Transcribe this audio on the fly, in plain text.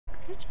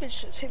This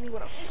bitch just hit me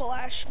with a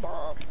flash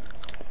bomb.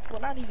 Well,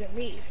 not even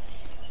me.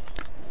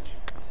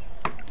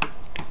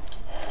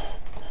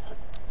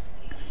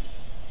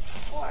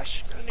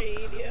 Flash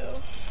grenade,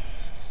 yo.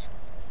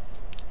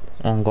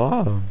 Oh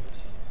God.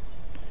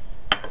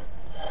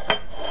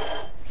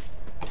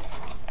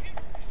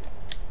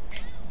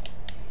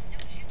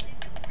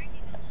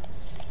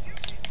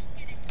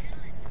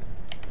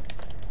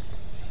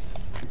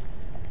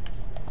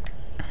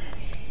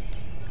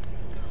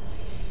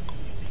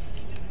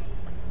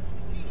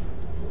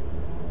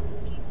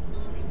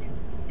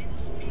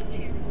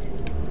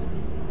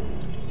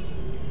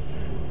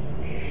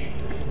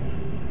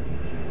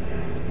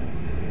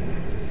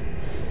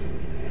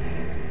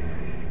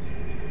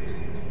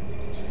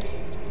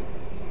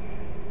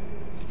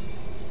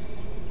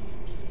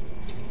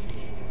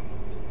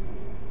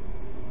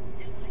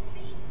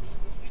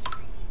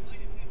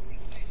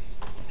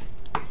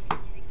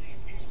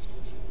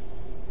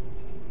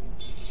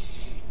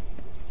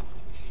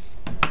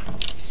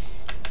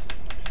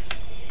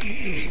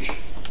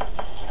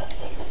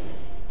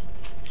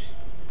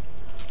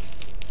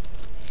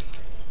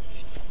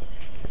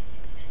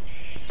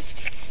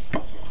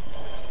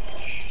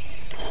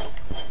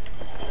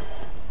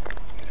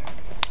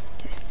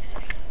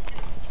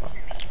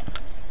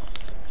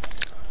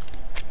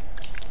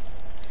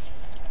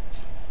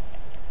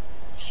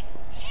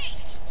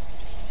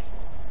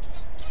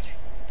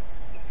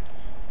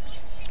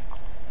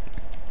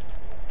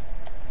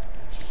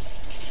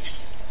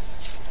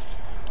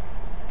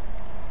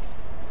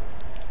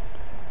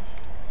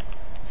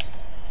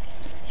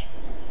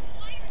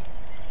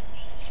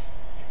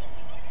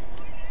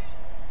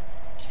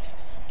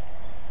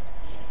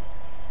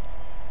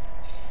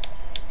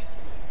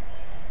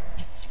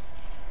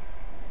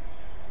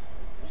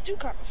 This dude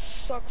kinda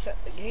sucks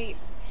at the game.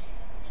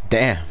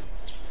 Damn.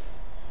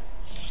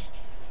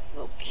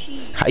 Low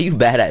key. How you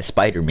bad at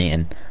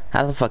Spider-Man?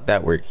 How the fuck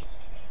that work?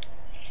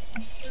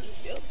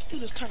 Yo, this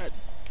dude is kinda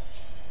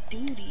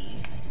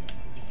duty.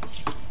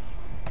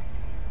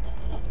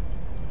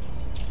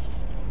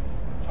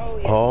 Oh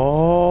yeah.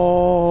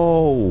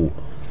 Oh.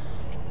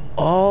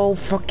 Oh,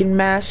 fucking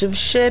massive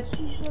ship.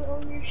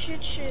 Oh, your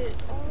shit.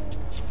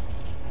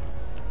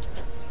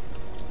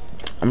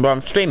 Bro,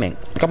 I'm streaming.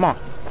 Come on.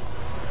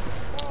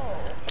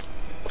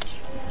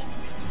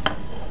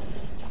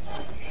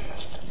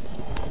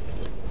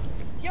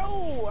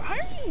 Yo, how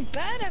are you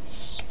bad at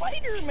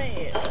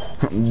Spider-Man?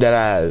 That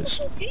ass.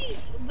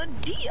 The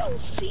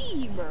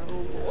DLC, bro.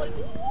 Like,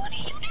 what are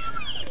you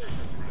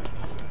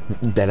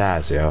doing? That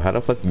ass, yo. How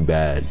the fuck you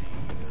bad?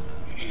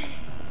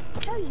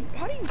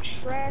 How do you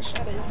trash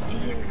at a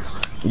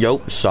DLC?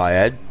 Yo,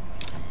 Syed.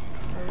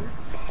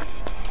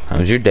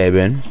 How's your day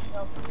been?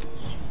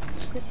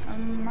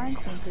 Mine's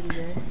been pretty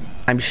good.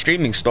 I'm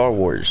streaming Star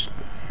Wars.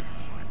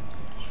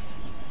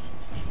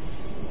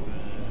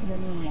 You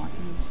haven't even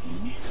watching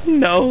the stream?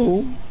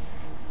 No.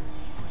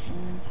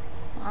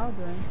 I'll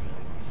do it.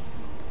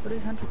 What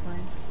is Hunter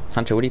playing?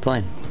 Hunter, what are you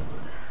playing?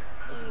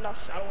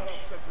 Nothing. I don't want to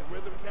upset your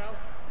rhythm, Cal,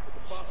 but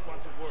the boss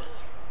wants it work.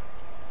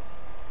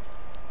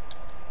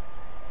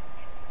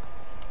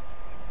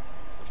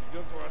 What's he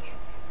good for us?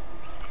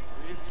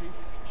 Where is Chief?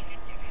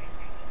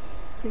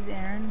 Is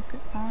Aaron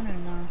on or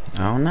no? I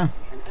don't know.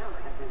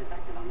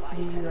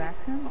 Did you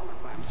ask him?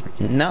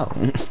 No.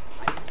 Why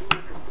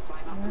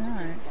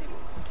not?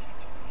 It's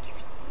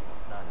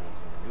not an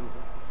easy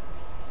maneuver.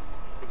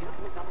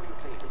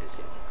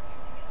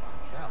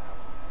 Cal,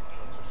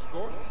 what's your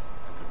score?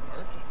 That could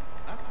hurt.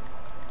 Huh?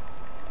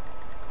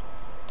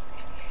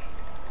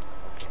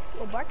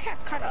 Well, Black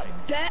Cat's kind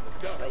of bad.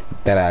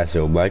 Like, That ass,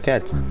 yo. Black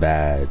Cat's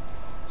bad.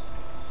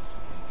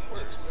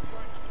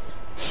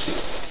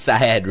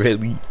 Syed,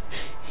 really?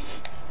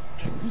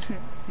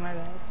 My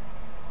bad.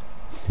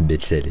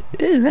 Bitch said it.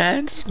 Is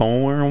that Star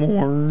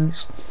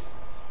Wars?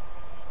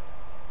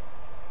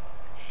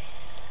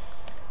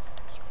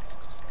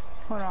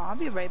 Hold on, I'll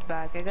be right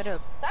back. I gotta.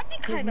 that'd be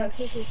kind of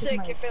sick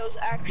if it was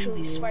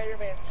actually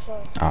Spider-Man's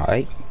son.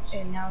 Alright.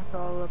 And now it's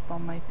all up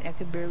on my. I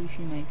could barely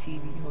see my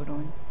TV. Hold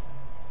on.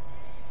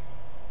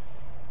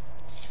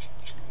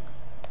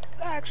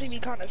 That'd actually be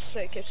kind of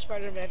sick if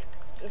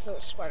if it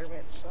was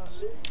Spider-Man's son.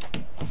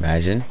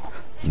 Imagine.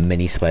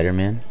 Mini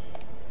Spider-Man.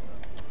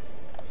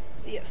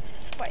 Yeah,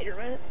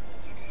 Spider-Man.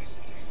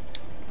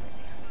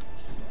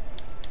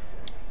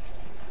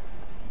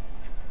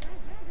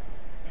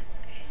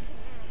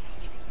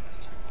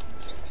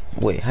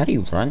 Wait, how do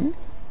you run?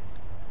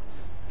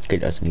 It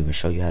doesn't even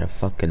show you how to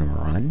fucking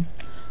run.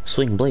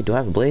 Swing blade. Do I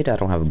have a blade? I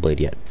don't have a blade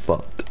yet.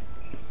 Fuck.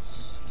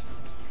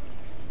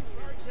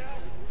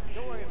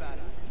 Don't worry about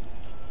it.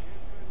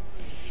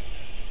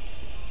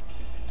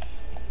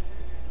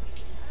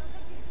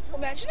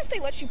 Imagine if they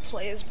let you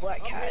play as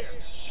Black Cat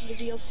in the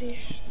DLC.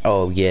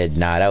 Oh, yeah.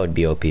 Nah, that would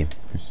be OP.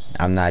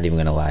 I'm not even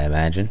gonna lie.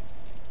 Imagine.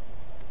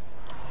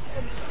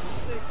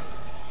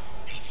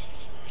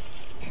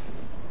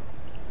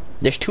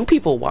 There's 2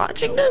 people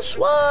watching this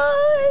one.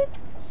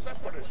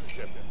 Separatist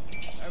shipping.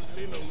 Haven't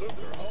seen a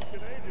Luger Hulk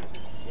in ages.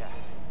 Yeah.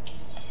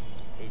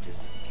 Ages.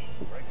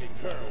 Frankie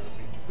Curl would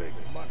be big.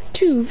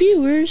 2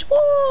 viewers.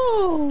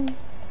 Whoa!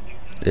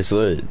 It's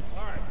lit.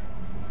 All right,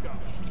 let's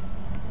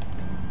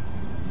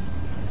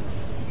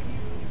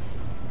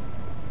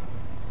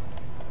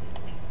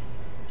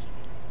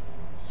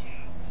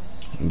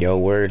go. Yo,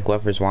 word,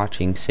 whoever's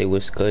watching, say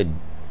what's good.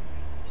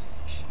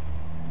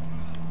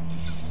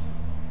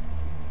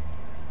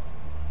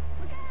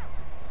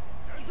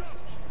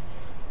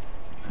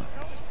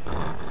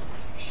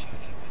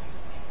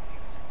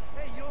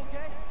 Hey, you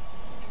okay?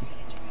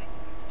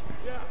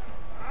 Yeah,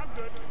 I'm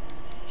good.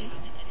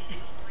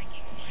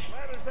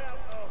 Ladder's out,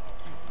 though.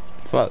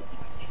 Fuck.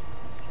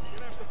 You're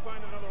gonna have to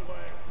find another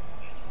way.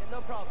 Yeah,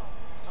 no problem.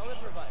 I'll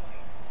improvise.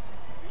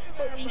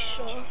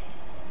 Felicia.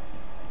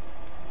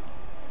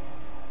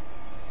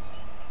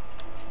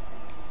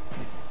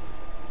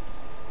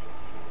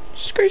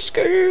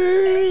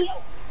 Skr.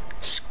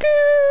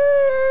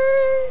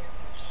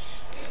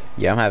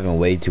 Yeah, I'm having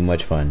way too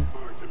much fun.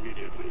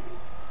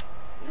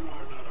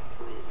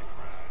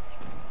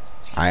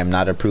 I am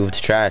not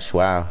approved trash.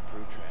 Wow.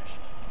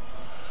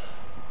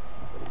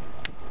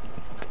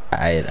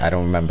 I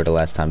don't remember the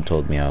last time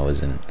told me I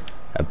wasn't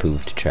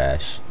approved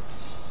trash.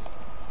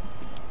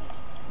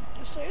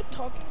 So you're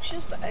talking, she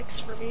has the X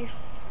for me.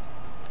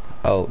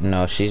 Oh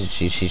no, she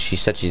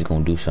said she's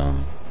gonna do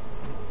something.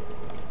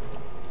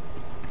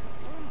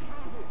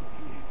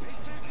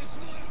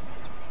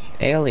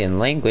 Alien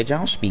language, I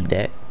don't speak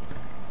that.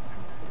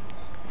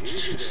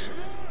 Just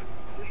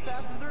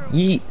passing through.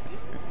 Yeet.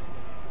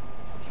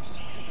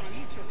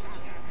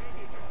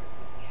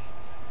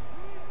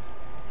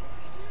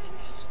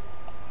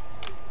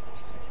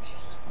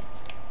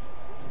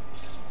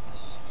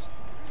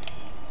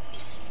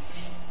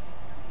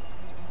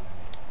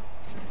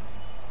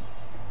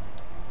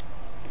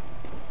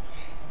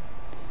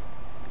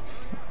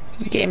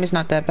 The game is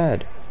not that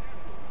bad.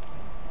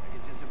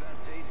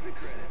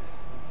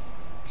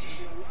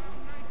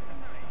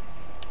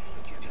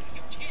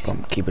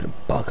 I'm keeping it a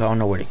buck. I don't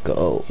know where to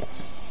go.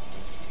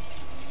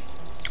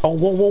 Oh,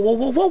 whoa, whoa, whoa,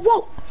 whoa, whoa,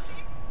 whoa!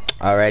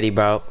 Alrighty,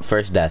 bro.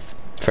 First death.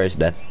 First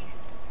death.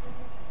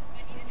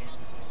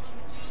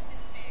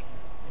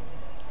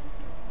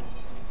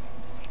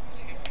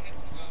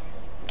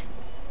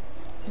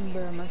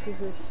 Bro, my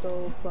sister's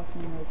so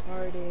fucking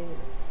retarded.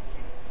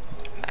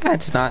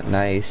 That's not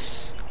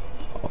nice.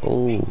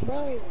 Oh.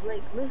 Bro,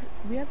 like, listen,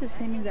 we have the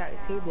same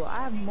exact table.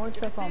 I have more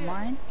stuff on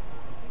mine,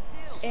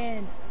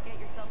 and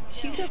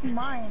she took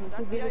mine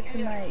to give it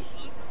to my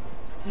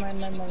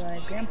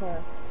grandpa,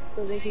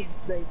 so they could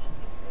like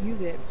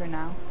use it for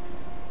now.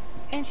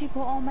 And she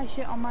put all my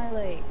shit on my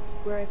like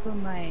where I put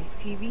my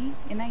TV,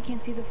 and I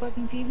can't see the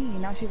fucking TV.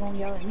 And now she gonna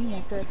yell at me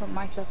after I put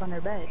my stuff on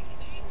her bed.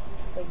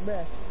 Like,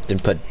 bruh.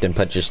 Then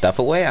put your stuff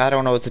away? I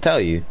don't know what to tell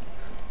you.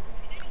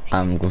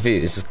 I'm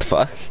confused. What the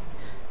fuck?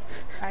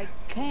 I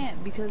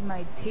can't because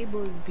my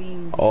table is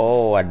being.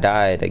 Oh, I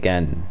died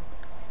again.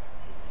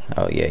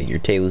 Oh yeah, your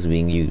table's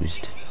being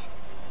used.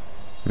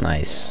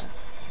 Nice.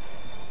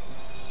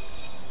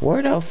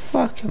 Where the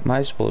fuck am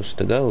I supposed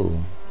to go?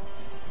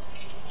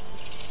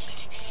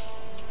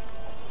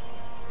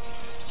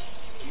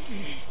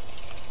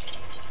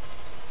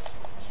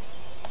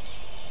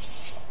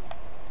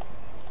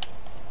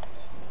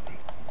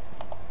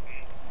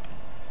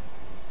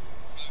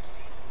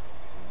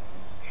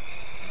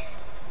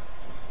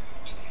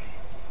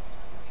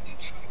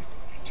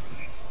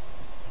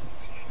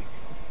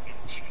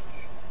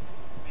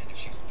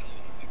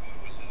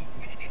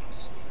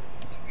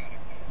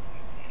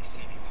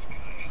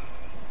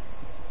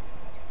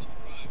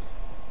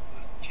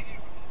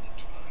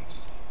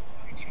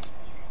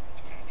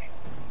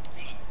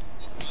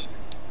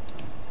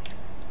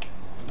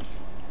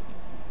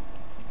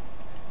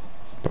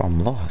 Bro, I'm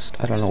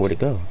lost. I don't know where to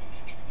go.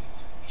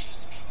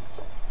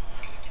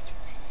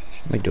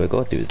 Wait, do I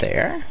go through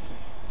there?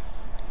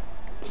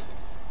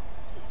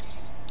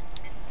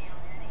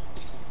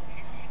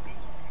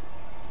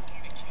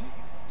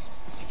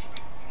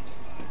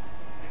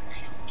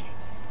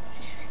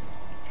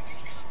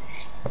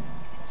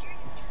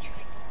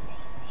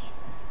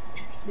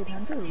 Did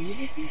Hunter leave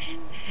or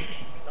something?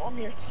 No, I'm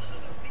here.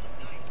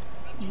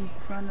 You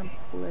trying to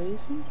play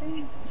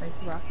something? Like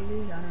Rocket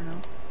League? I don't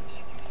know.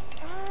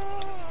 I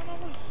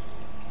don't know.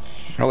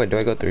 Oh wait, do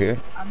I go through here?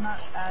 I'm not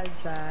as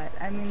bad.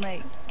 I mean,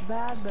 like,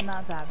 bad, but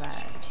not that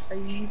bad. Are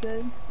you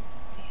good?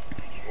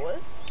 What?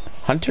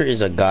 Hunter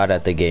is a god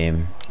at the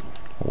game.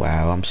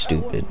 Wow, I'm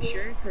stupid.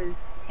 Sure, because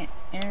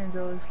Aaron's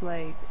always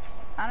like,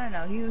 I don't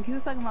know. He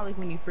was talking about like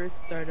when you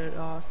first started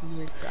off, you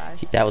were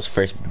trash. That was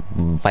first.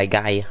 My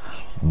guy,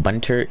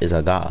 Bunter is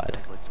a god.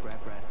 Like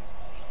scrap rats.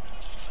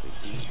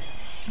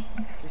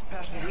 Just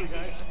passing through,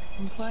 guys.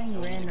 I'm playing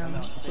random,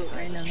 with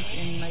random,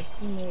 and my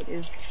teammate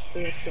is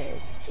the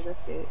dead, so that's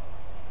good.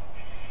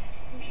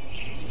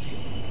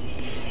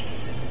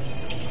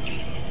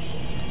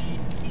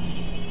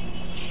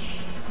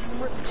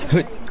 Rip to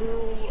my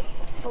girl,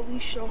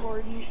 Felicia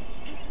Hardy.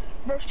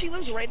 Bro, she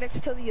lives right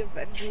next to the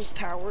Avengers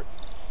Tower.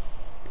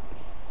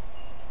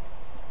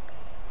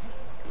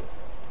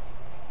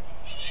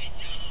 Hey,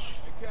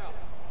 Cal,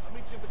 I'll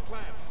meet you at the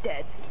clamps.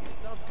 Dead.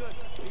 Sounds good.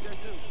 See you guys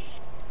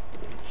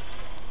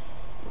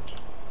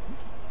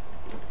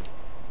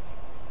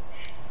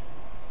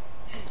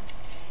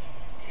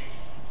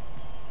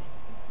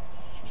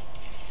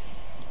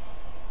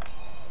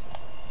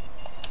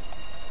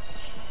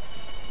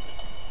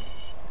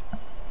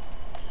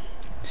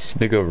This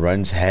nigga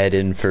runs head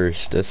in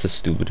first. That's the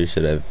stupidest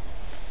shit I've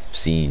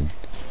seen.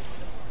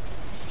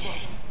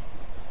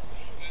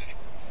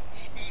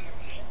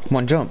 Come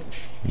on, jump.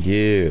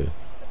 Yeah.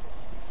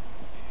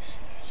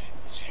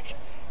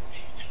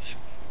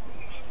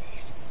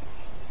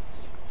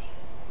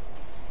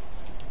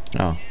 Oh.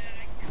 How'd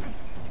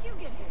you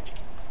get here?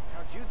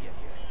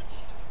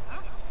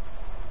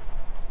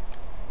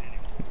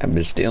 I've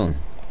been stealing.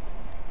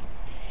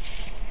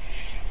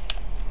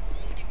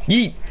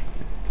 Yeet!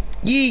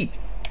 Yeet!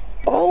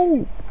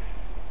 Oh!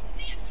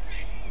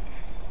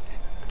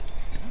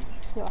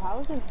 Yo, how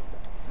is this?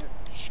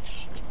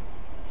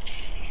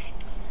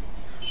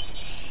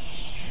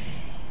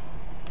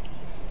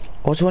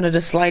 Oh, it's one of the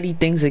slidey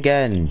things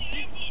again.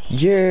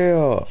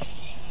 Yeah!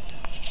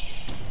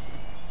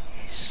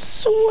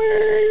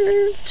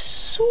 Swerve!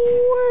 Swerve!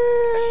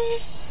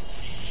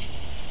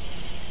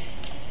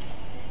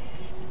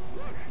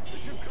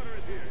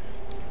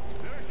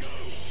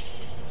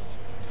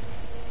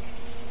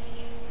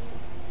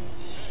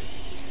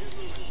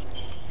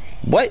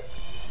 What?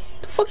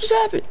 The fuck just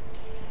happened?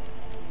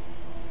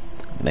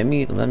 Let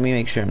me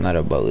make sure I'm not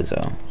a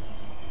bozo.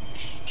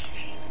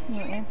 Yo,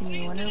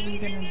 Anthony, when are we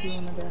gonna do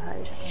another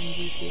heist in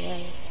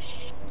GTA?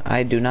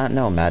 I do not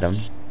know, madam.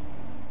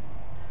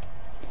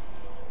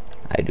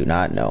 I do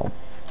not know.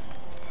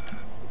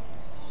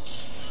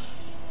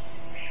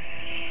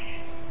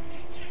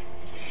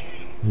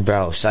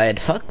 Bro, Syed,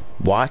 fuck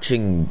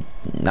watching,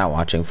 not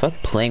watching, fuck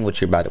playing what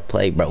you're about to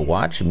play, bro.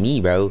 Watch me,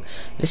 bro.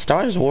 The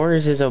Star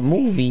Wars is a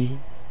movie.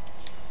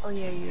 Oh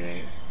yeah, you're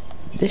right.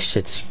 This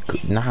shit's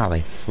good. Nah,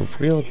 like, for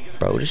real,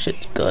 bro. This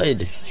shit's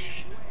good.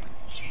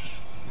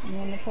 I'm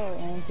gonna tell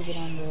Aaron to get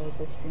on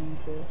the stream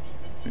too.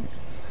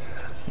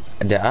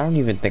 I don't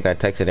even think I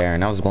texted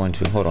Aaron. I was going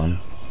to. Hold on.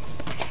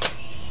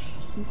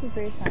 You could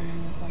FaceTime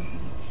him or something.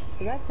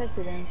 Cause I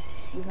texted him.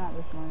 He's not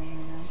responding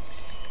right now.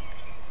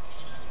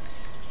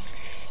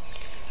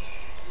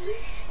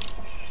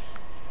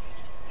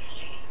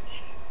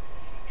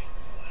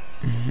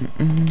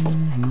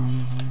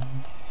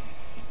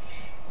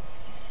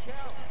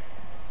 Cal,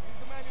 use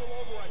the manual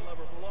override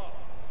lever below.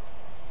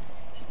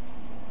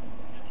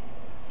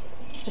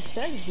 It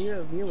says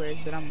 0 viewers,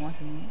 but I'm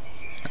watching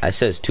I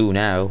says 2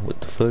 now. What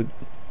the fuck?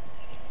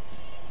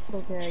 it.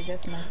 Okay, I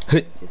guess my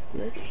just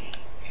glitched.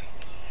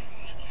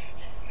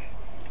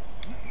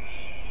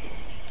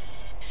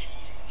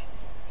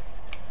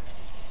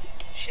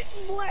 Shit,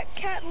 Black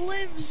Cat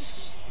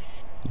lives.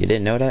 You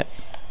didn't know that?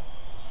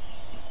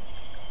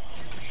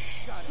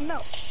 No,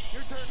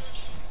 Your turn.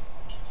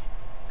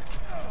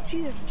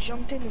 she just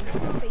jumped in and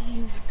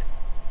saved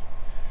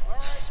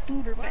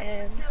Spooder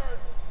Man.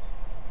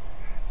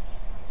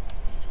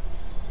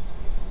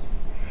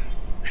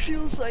 She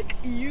was like,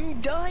 "You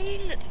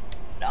dying?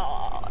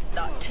 Nah,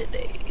 not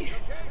today."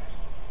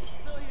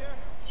 Still here?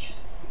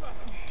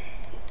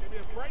 Give me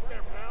a break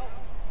there, pal.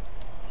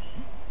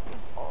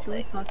 Should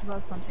we talk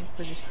about something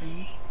for the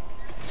stream?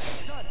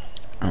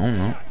 I don't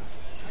know.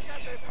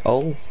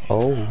 Oh,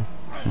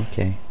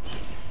 okay.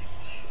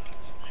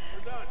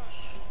 We're done.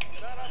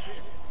 Get out up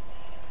here.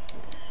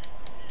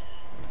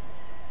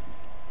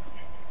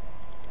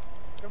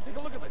 Come take a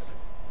look at this.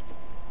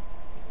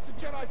 It's a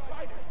Jedi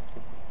fighter.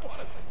 What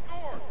a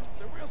score!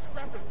 The real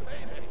scrapper's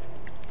payday.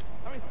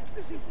 I mean,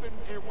 this he's been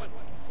here, what,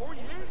 4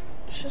 years?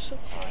 It's just a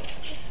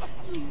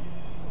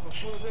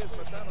Before this,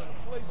 but down on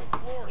a blazing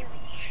floor.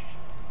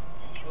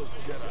 Those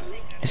Jedi.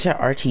 Is that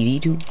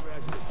R2D2?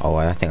 Oh,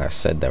 I think I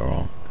said that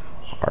wrong.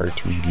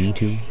 R2D2?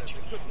 They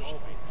couldn't all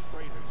be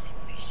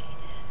traitors.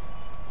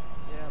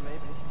 Yeah,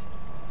 maybe.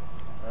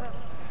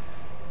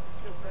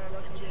 Just our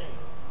lucky day.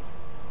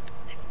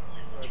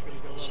 Sorry,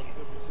 couldn't get a lot of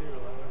good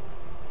material out of it.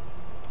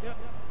 Yep,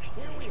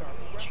 here we are,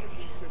 scrapping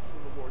these ships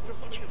from the war, just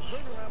so we can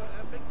turn around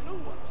and make new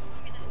ones.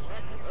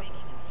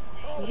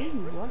 Oh, What are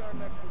you risk our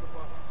watching? necks for the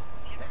buses.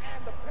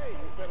 And the pay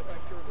is better back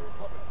here in the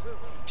Republic, too.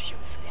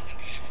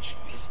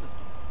 Listen,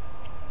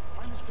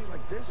 find this feel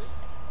like this,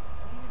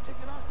 how do you take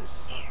it off this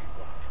soggy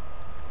rock?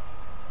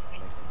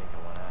 Makes me think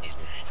I want out of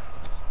here.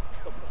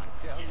 Come on,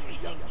 Cal, you're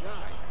a young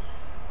guy.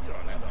 You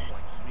don't end up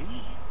like me.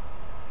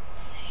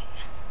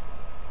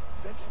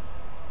 Eventually,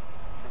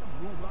 you gotta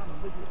move on and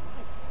live your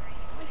life.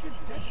 Find your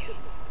destiny.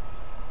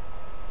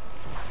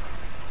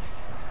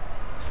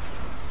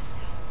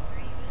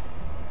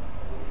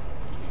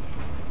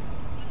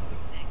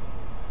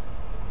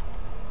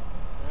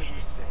 What do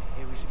you say?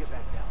 Hey, we should get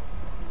back down.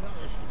 No,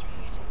 listen.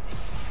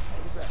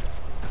 What was that?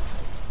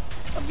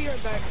 I'll be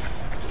right back.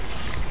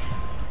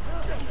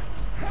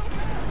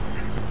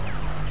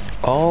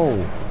 Oh.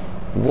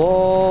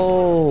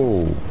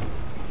 Whoa.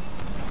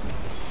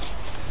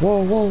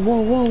 Whoa, whoa,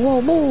 whoa, whoa,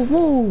 whoa, whoa,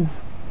 whoa.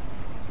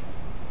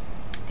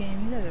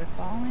 Damn, you guys are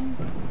falling?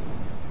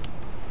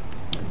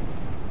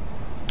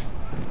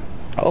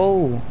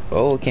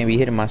 Oh, can't be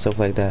hitting myself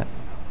like that.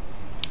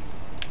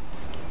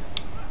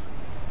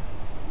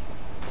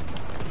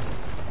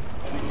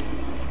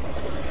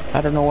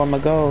 I don't know where I'm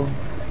gonna go.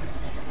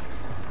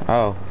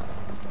 Oh.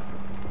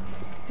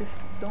 Just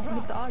don't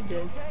hit the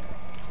object.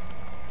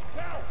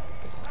 Cal!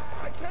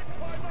 I can't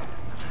climb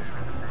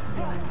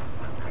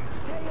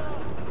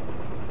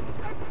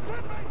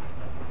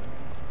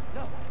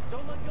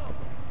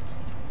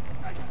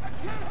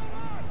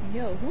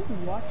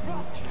watching you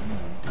stream.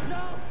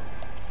 No!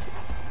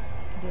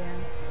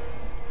 Damn.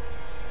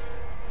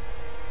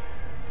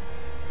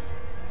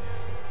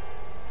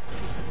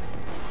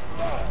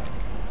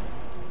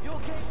 You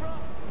okay, bro?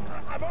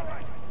 I'm all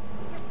right.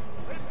 Just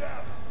lay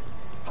down.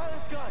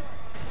 Pilot's gone.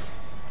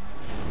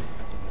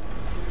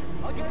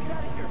 I'll get us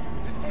out of here.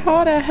 Just hang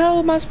How the hell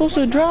am I supposed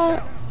to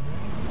drive?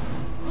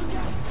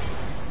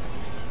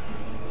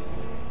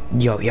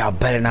 Yo, y'all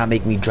better not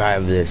make me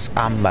drive this.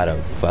 I'm about to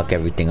fuck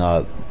everything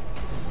up.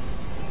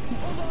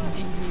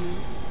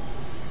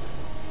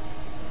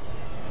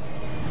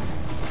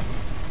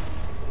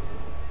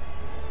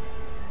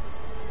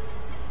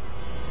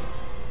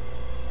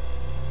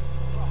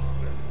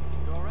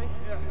 You all right?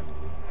 We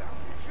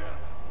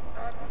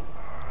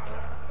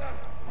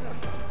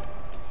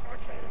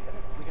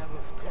gotta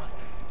move. Come on.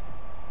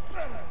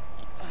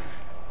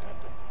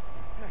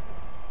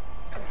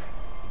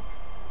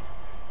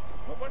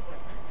 What was that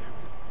back there?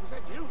 Was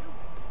that you?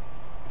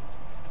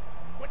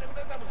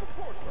 That was the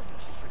force, wasn't it?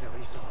 Forget what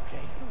you saw,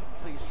 okay?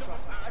 Please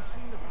trust me. I've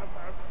seen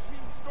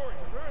stories.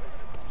 I've heard it.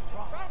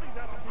 Zombies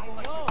out on people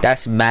like you.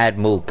 That's Mad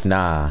Mook.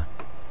 Nah,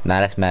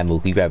 that's Mad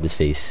Mook. You grab his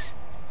face.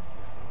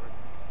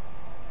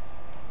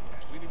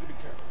 We need to be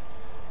careful.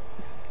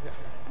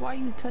 Why are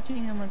you touching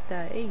him like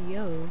that? Hey,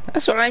 yo.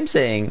 That's what I'm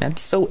saying.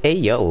 That's so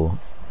ayo.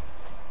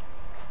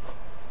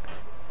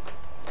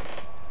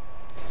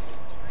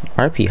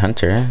 RP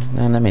Hunter.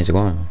 Nah, that means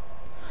going.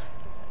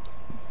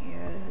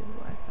 Yeah, his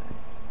Wi-Fi.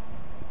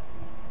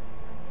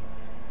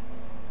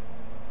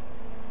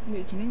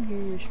 Wait, can you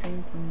hear your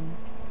stream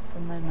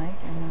from my mic?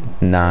 I know.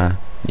 Nah,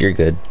 you're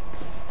good.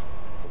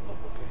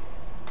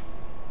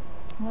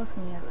 Who else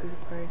can we have to the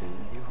party?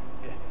 You?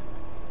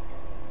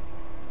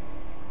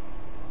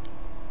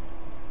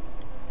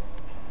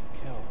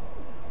 Kel,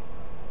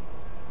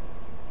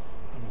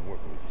 I've been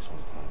working with you some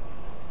time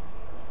now.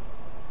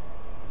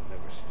 I've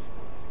never seen you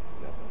work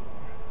together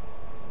before.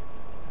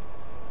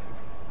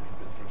 We've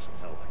been through some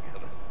hell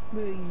together.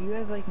 Wait, you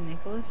guys like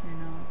Nicholas or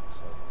no?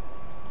 So,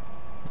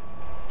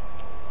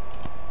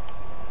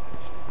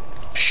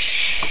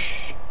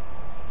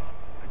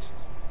 I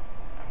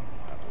don't know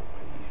how to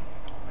obey you.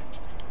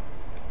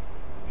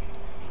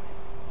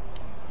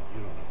 You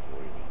don't have to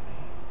worry about me.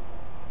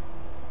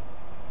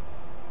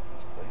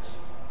 This place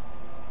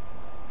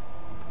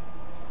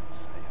is not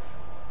safe.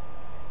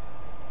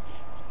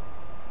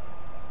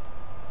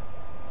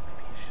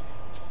 Maybe you should,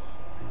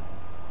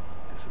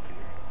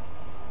 disappear.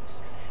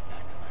 Just gonna head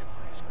back to my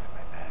place with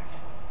my bag.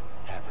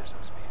 Tappers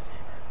owes me a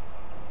favor.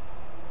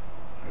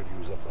 I heard he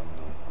was up on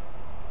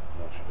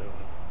Mount Shadowed.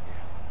 Yeah.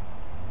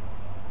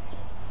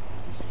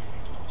 He's here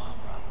for a while,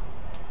 bro.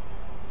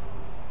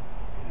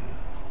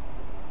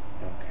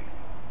 Okay.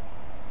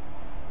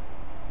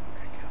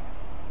 Okay, Cal.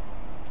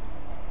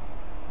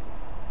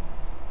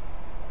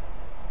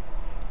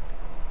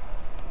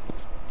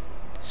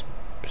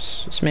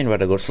 This man about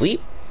to go to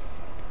sleep.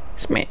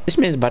 This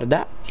man's about to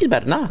die. He's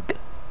about to knock.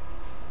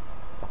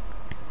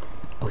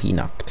 Oh, he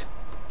knocked.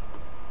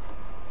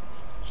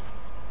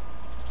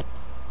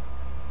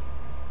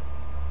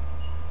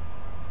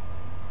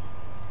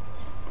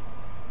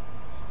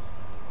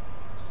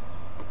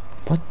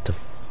 What the? Is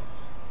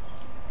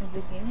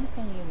the game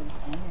thing even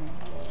playing?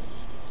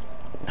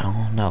 I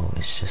don't know.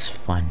 It's just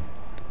fun.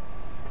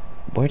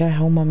 Where the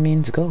hell my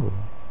mans go?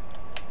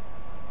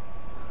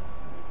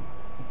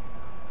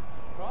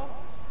 Bro?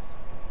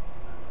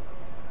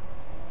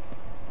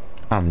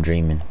 I'm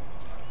dreaming.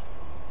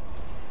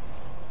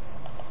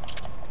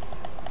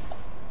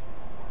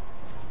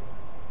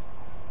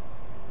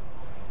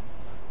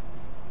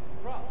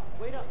 Bro,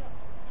 wait up.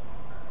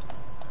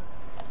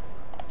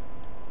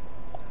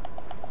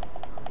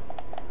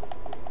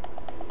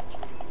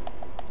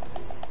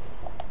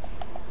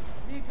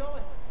 Where you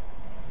going?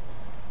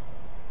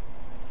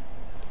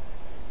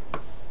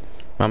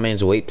 My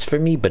man's waits for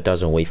me, but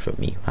doesn't wait for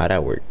me. How'd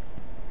that work?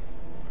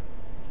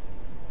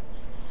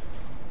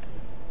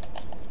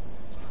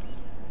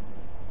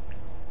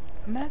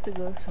 I'm gonna have to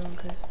go soon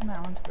because it's my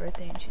aunt's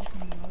birthday and she's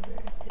coming over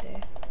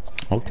today.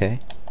 Okay.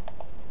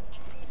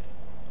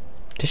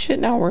 This shit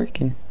not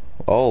working.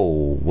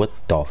 Oh, what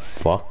the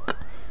fuck?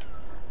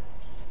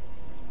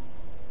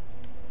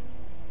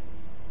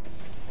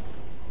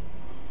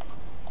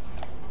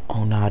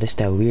 Oh nah, this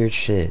that weird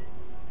shit.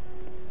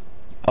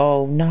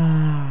 Oh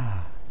nah.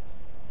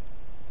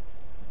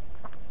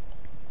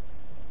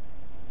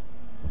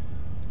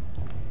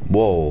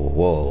 Whoa,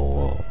 whoa,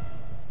 whoa.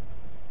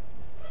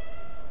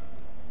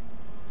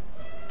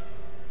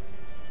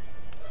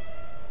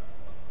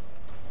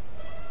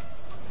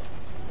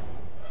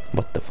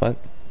 What the fuck?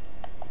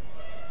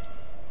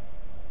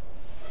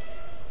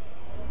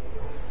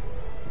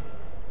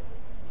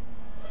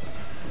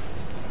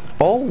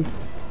 Oh,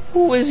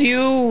 who is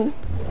you?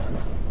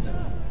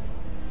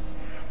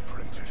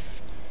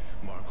 Apprentice,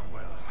 mark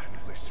well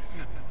and listen.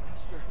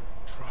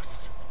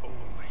 Trust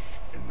only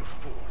in the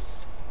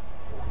Force.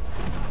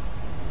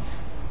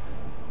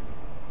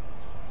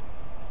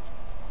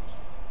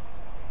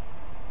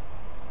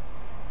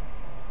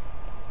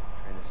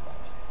 Train to stop.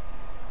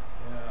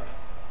 Yeah.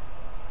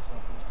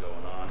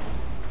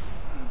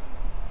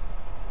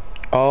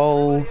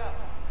 Oh,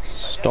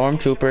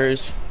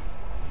 stormtroopers.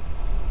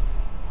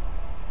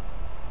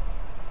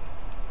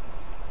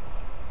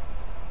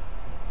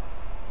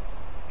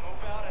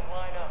 Move out and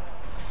line up.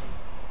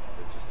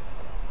 They're just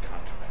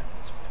contraband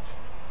inspection.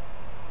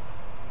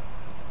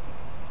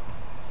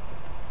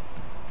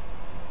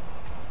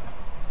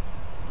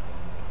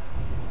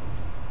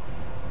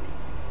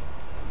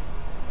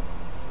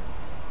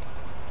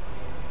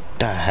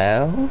 The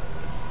hell?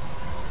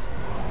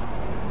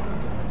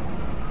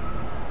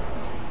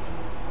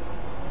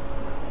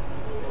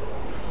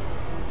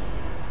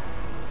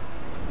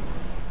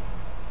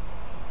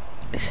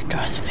 Is it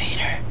Darth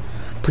Vader?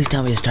 Please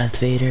tell me it's Darth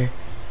Vader.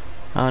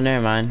 Oh,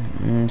 never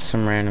mind.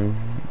 Some random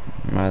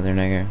mother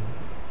nigger.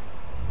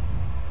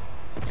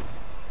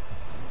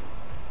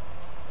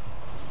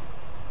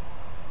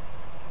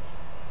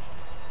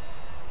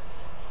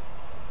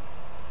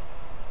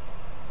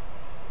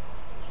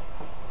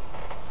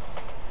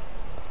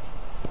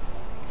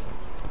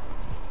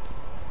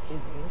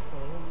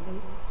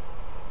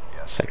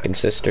 Second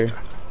sister.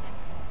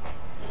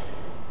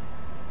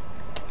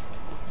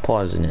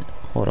 Pausing it.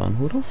 Hold on.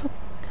 Who the fuck?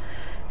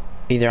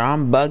 Either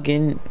I'm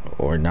bugging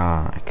or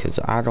nah, cause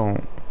I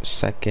don't.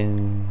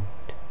 Second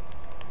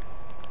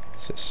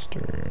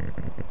sister.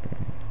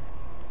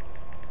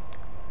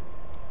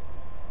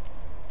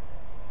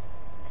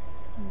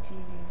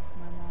 Genius,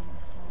 my mom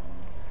is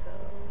calling, so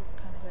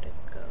kind of gotta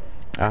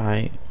go.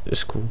 Alright,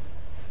 it's cool.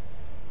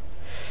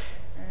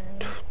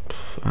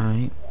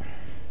 Alright.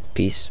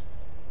 Peace.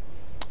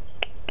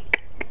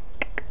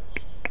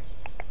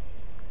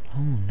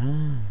 Oh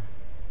no.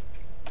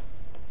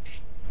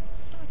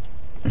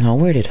 Now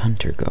where did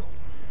Hunter go?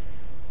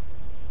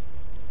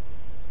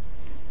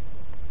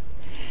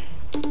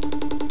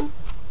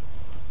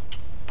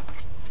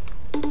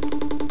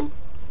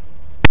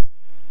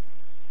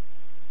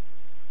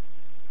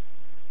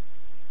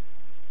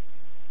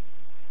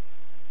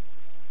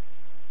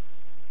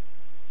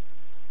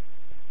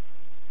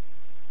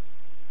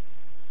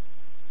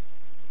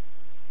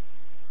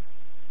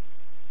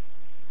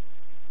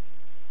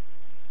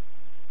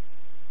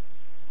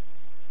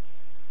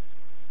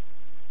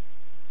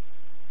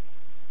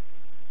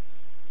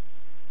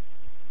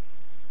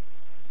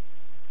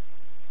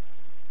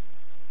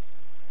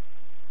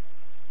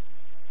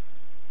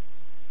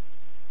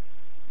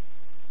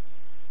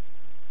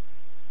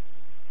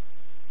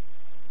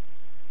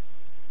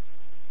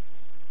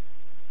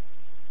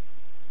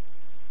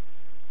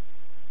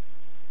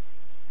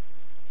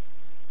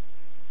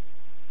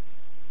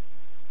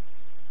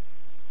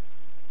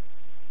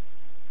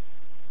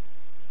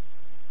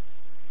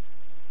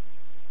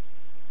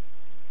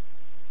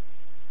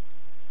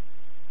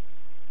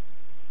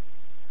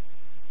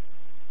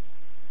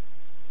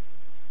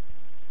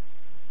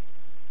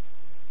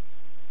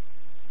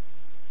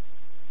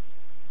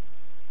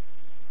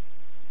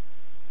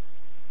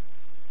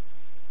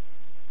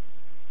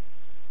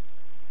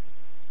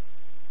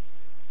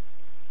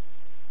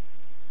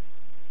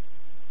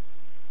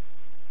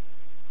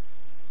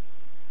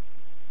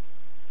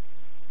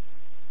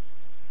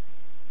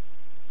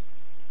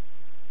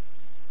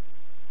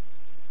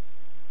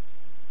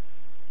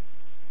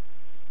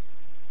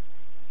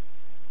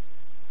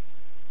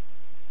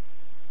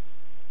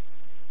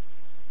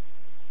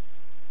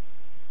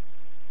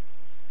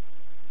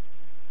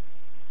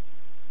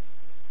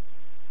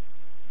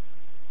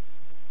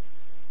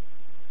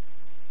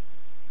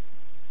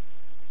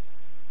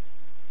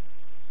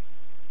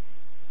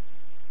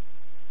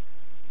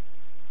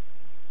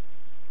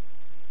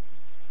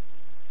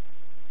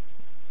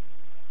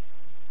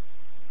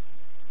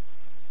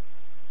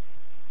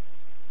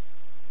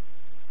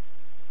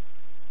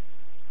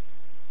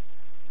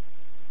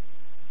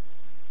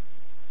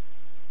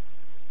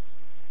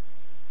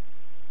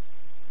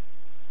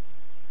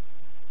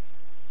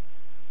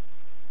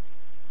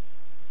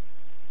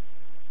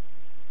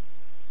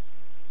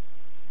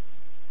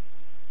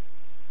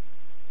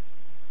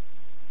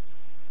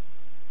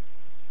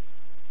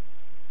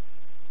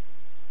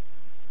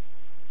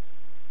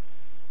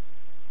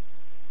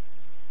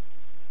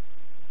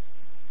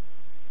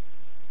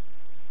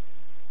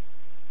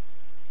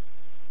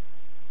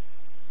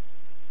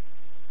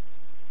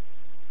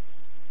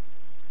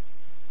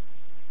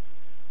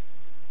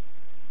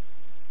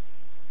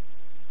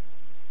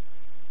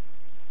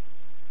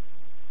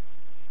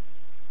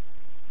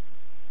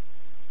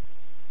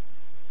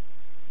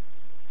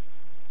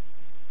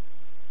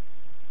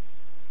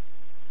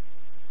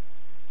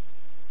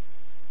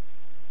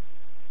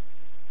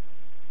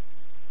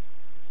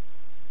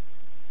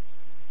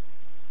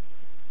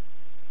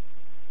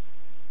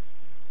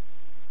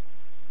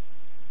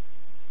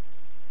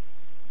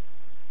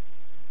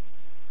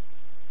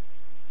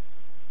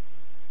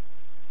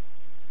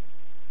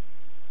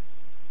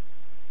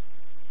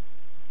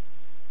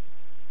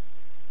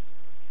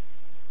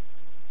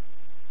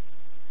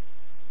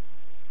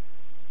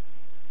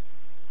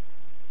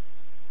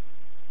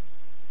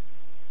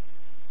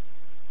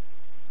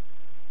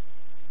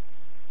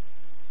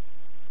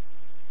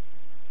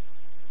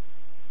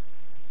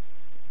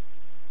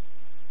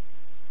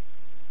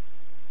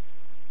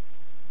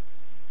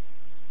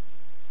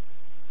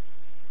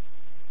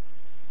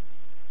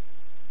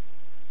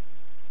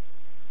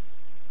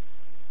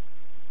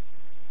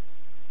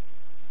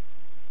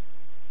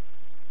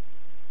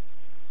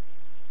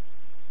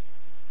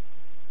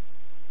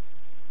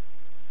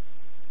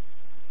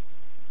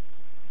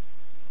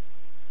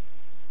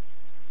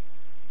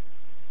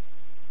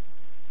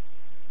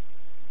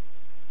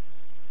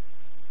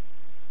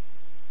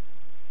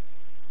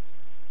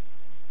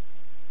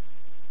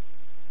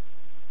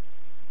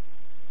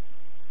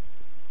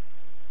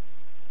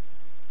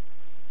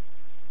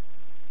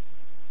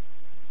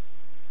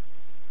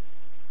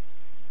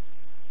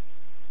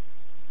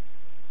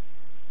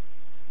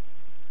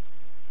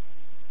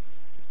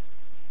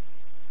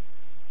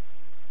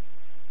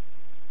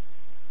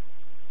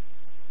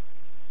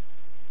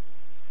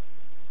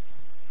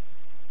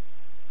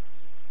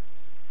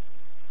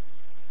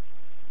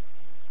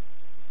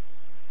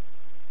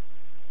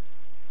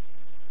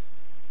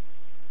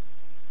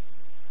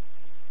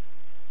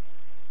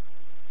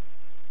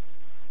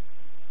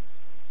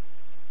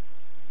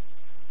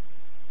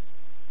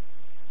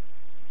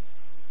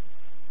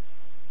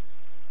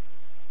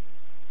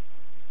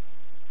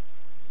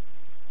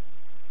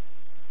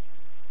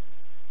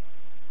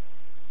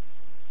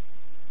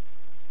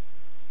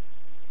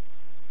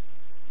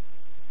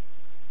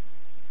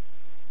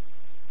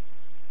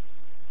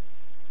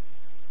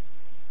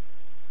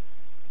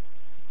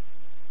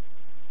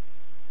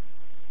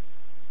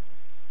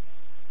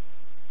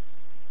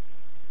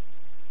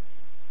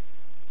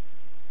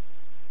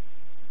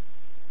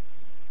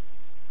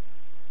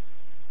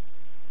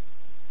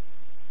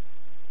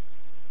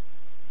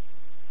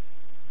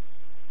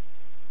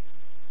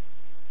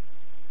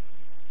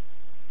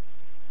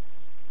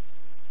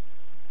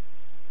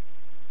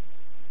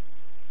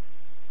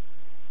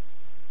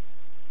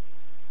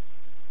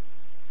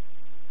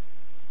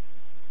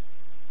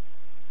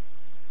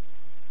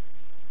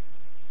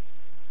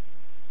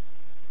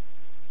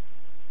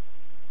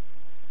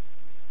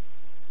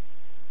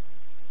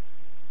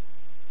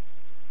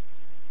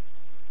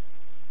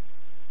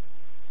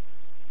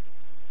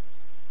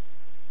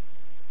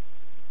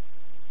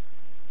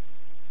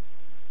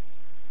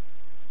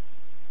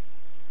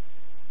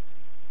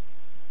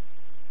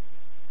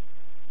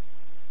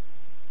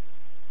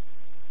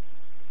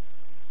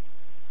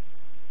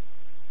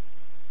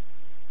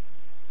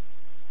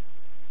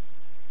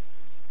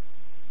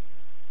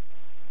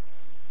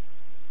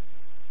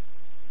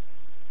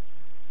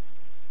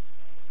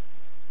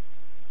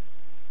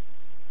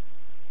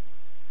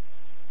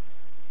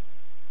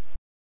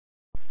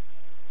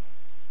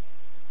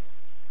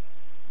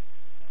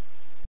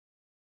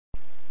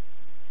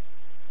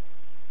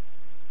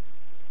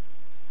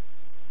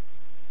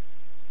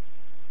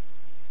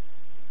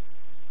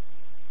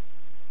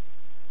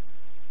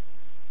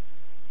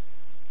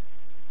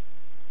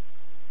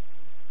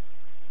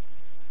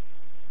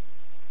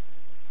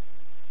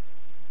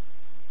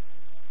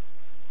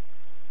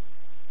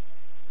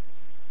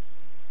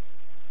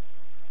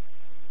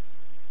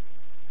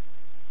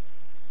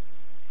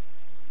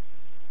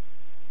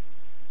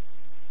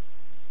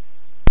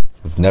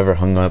 I've never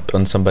hung up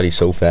on somebody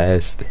so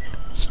fast.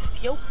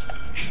 Yup.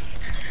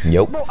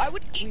 Yup. Bro, I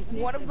would eat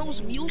one of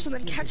those meals and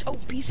then catch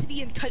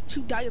obesity and type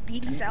 2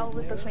 diabetes all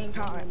at the same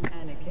time.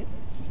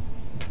 Anarchist,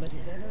 but a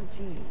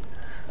devotee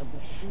of the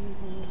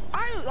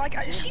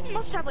treasonous. She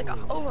must have like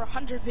over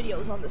 100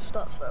 videos on this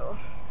stuff though.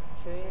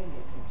 Failure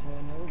to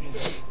turn over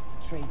this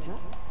traitor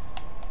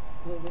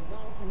will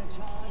result in a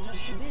charge of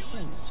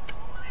sedition.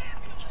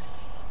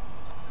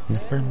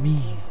 And for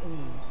me.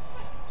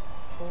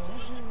 For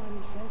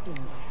everyone present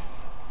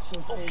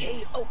shall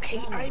face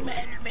Okay, I'm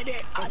admit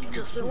it. I'm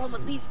just in love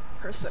with these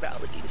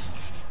personalities.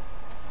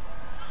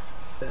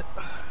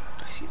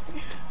 Excuse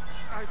me.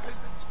 I think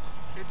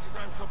it's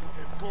time someone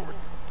came forward.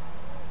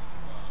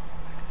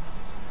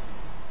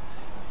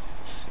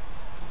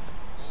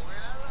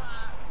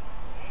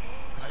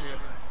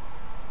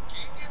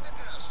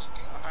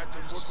 I've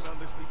been working on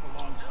this thing for a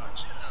long time.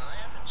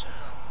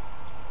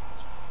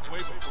 Way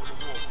before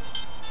the war.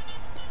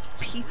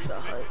 Pizza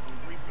Hut.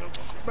 We rebuilt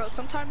them. Bro,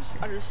 sometimes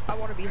I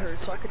want to be her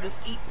so I can just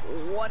eat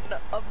one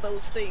of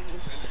those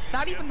things.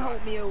 Not even the whole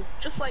meal.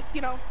 Just like,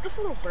 you know, just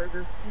a little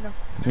burger, you know.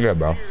 Yeah,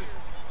 bro.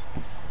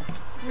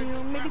 You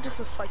know, maybe just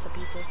a slice of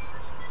pizza.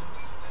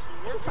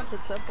 Just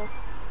something simple.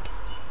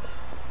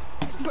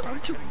 But I'm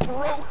too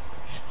broke.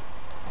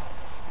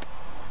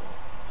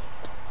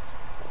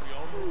 We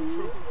all know the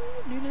truth.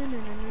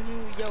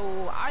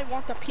 Yo, I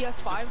want the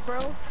PS5, bro,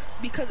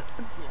 because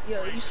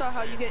yo, you saw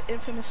how you get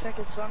Infamous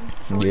Second Son?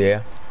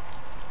 Yeah.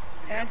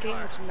 That game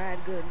looks mad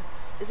good.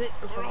 Is it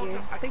a fun game?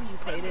 I think you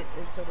played it,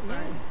 and so did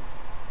Brian.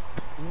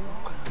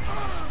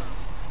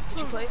 Did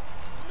you play it?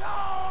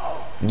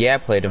 Yeah, I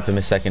played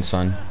Infamous Second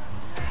Son.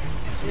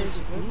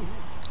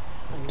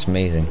 It's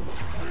amazing.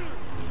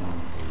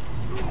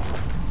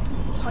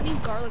 Honey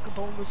garlic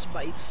boneless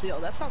bites. Yo,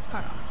 that sounds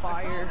kind of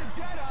fire.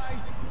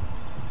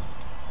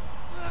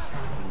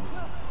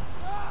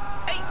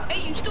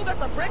 Hey, you still got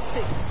the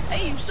breadstick.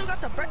 Hey, you still got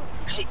the bread.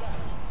 She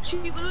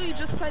literally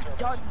just said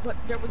done, but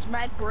there was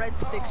mad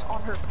breadsticks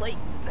on her plate.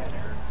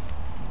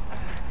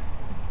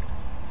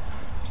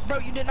 Bro,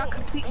 you did not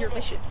complete your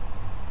mission.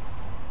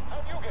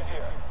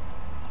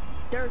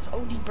 There's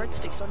OD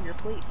breadsticks on your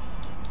plate.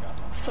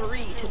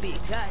 3 to be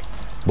exact.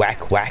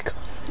 Whack, whack.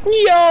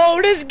 Yo,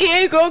 this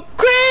game go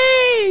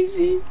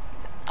crazy.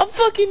 I'm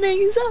fucking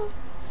niggas up.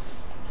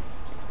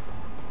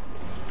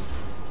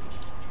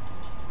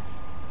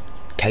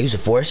 Can I use the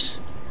force?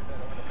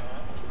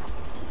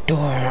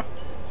 Door.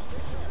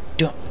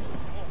 Door.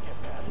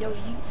 Yo,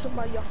 yeet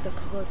somebody off the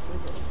cliff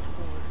with a force.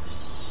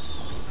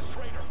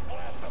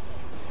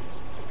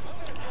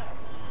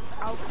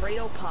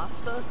 Alfredo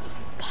pasta?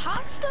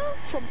 Pasta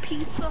from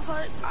Pizza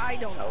Hut? I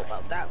don't know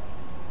about that.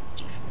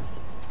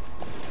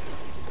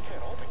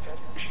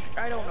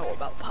 I don't know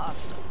about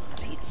pasta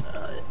from Pizza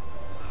Hut.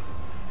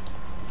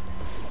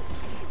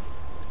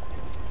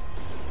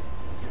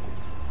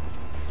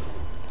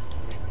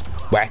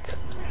 Whack.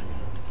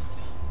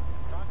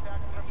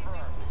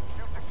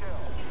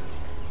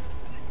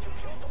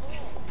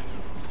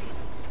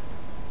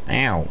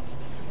 Ow.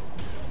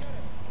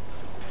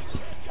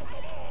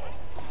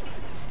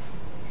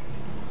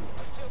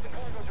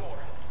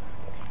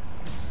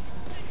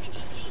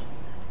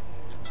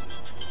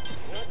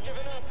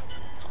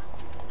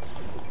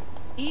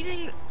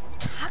 Eating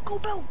Taco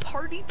Bell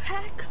party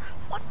pack?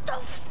 What the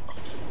f-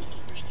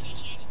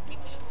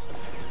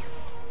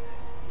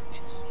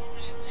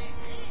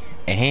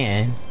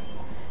 And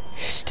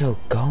still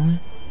going.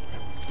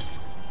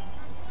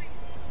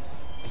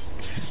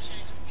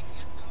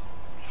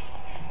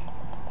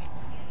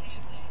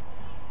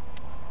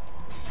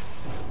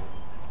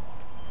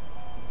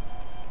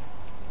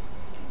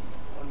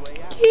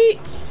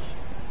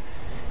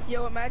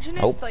 Yo, imagine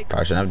Oh, if like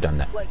probably shouldn't have done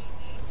that. like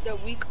the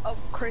week of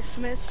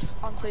Christmas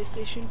on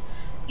PlayStation,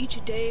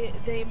 each day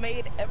they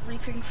made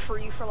everything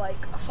free for like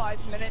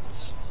 5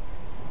 minutes.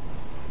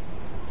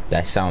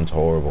 That sounds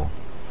horrible.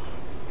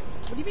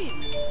 What do you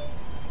mean?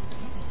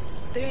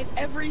 They made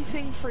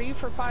everything free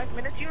for 5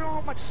 minutes. You know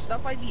how much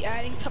stuff I'd be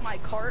adding to my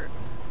cart?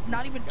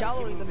 Not even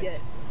downloading them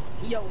yet.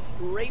 Yo,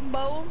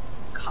 Rainbow,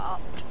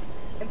 copped.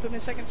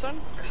 Infamous Second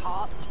Son,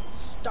 copped.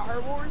 Star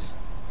Wars,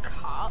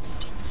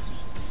 copped.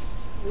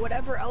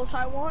 Whatever else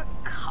I want,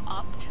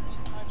 copped.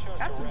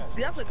 That's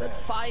a good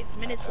 5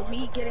 minutes of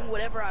me getting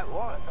whatever I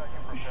want.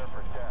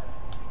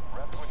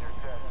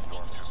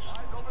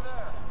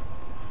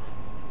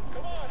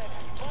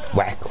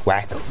 Whack,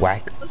 whack,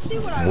 whack. Let's see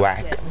what I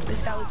Whack. would get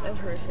if that was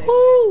ever a thing.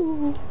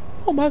 Ooh.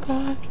 Oh my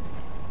god.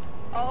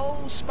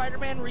 Oh,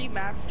 Spider-Man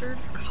Remastered,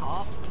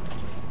 cop.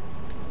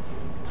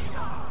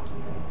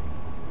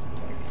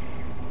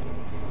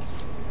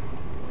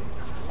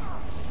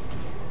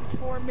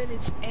 Four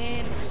minutes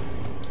and...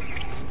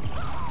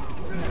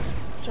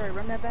 Sorry,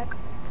 run that back.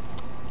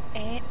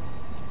 And...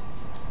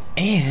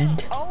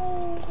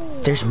 Oh!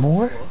 There's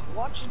more?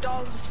 Watch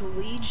Dogs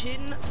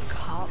Legion,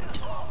 copped,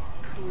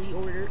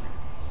 pre-order.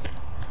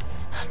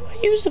 How do I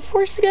use the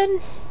force again?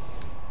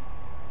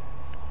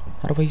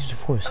 How do I use the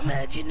force?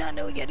 Imagine I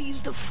know we gotta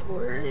use the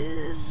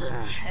force.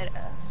 Head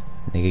ass.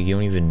 Nigga, you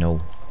don't even know.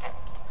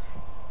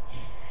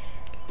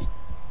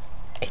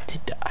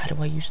 How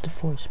do I use the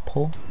force?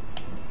 Pull?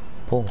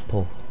 Pull,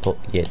 pull, pull.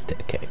 Yeah,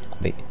 okay.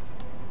 Wait.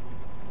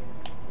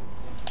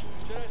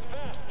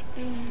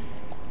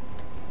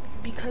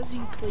 Because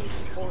you play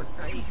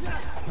Fortnite.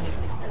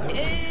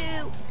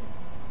 Ew!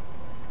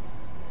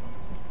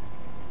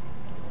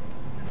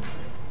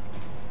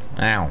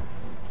 Ow.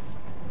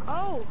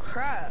 Oh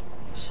crap.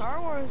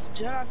 Star Wars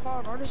Jedi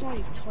Fallen Order is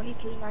only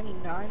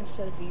 $23.99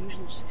 instead of the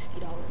usual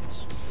 $60.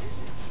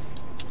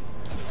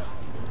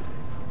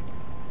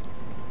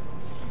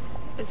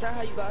 Is that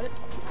how you got it?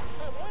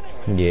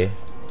 Yeah.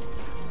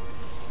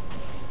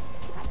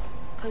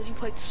 Because you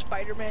played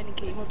Spider-Man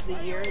Game of the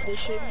Year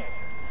edition?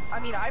 I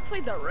mean, I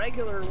played the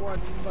regular one,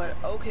 but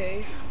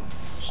okay.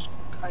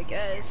 I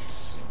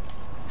guess.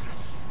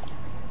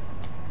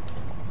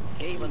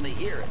 Game of the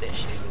Year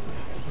edition.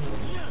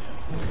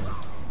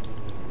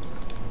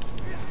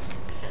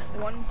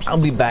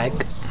 I'll be back.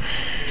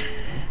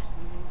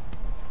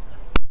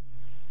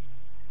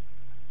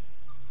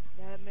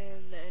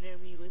 Batman, the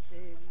enemy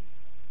within.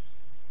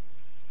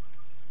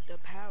 The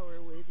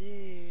power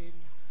within.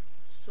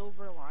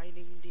 Silver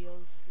Lining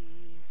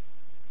DLC.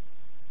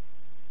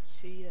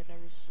 City that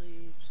never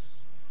sleeps.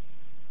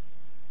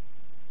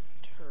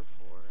 Turf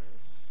Wars.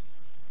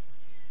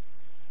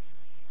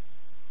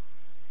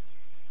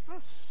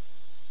 Not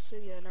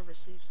City that never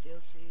sleeps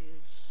DLC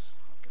is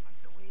looking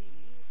like the way.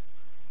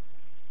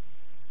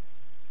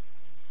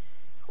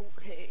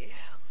 Okay,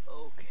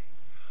 okay.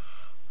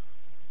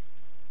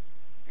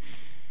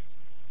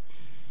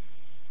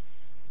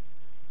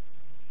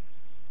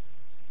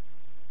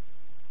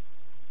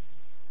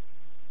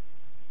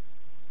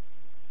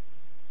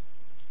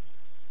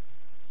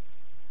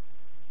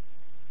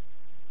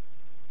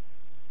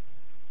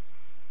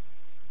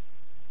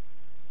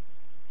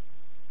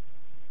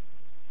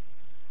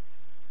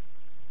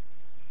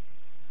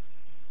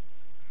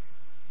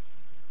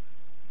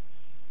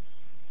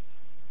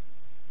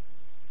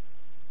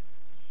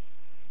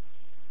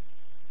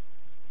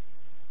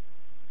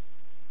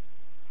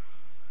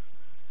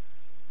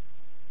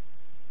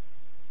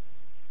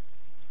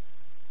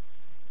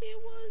 It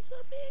was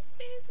a big,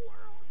 big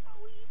world, but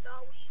we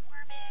thought we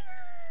were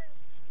bigger.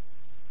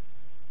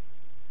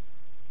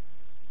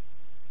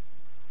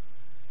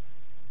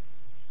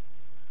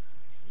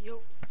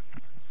 Yo,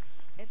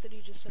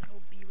 Anthony just said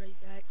he'll be right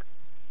back.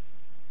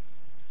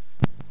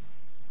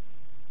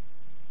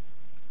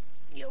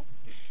 Yo.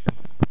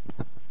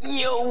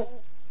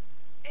 Yo!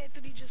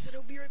 Anthony just said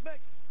he'll be right back.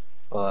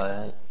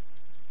 What?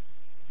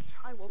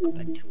 I woke up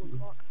at 2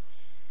 o'clock.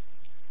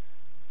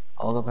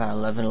 I woke up at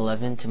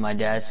 11:11 to my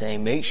dad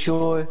saying, make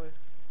sure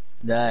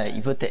that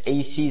you put the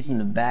ACs in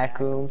the back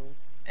room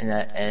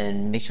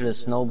and make sure the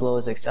snowblower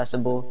is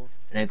accessible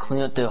and then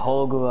clean up the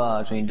whole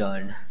garage when you're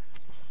done.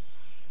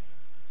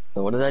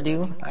 So what did I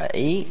do? I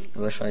ate,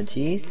 brushed my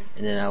teeth,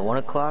 and then at 1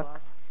 o'clock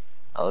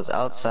I was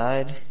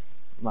outside.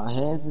 My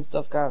hands and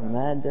stuff got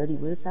mad dirty,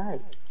 but it's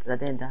alright, cause I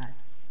didn't die.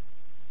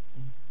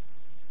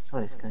 So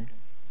it's good.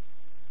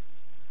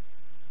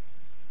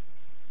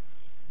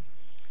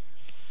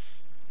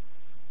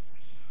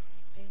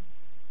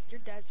 Your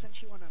dad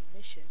sent you on a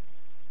mission.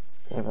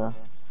 Yeah, bro.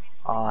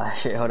 Oh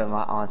shit, hold on,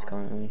 my aunt's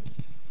coming to me.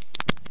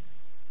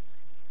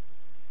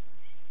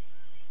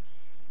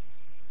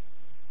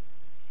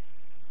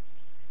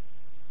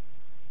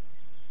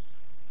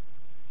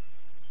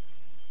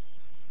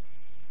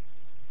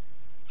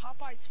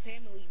 Popeye's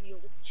family meal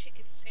with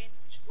chicken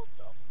sandwich. What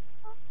the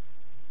fuck?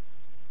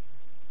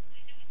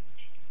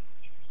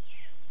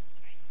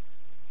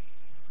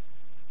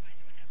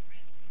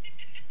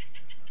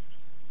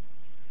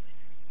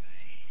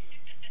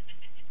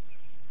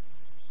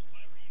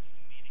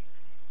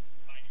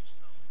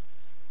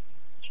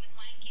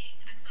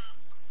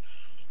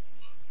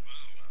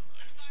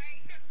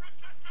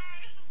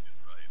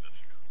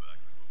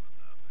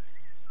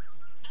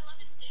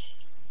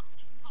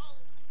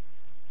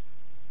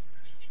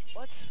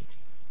 What?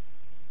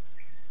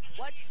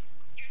 What?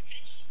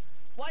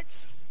 What?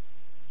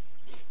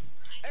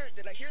 Aaron,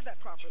 did I hear that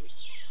properly?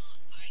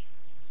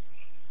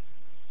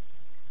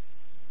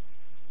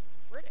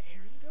 Where did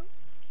Aaron go?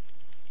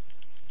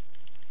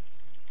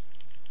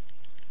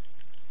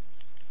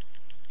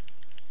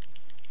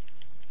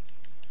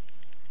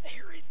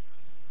 Aaron.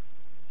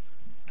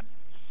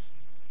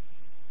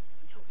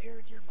 Yo,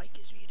 Aaron, your mic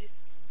is muted.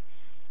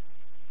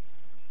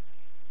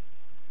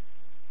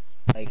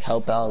 Like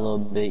help out a little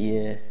bit,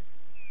 yeah.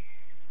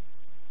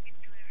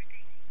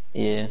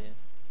 Yeah.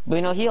 But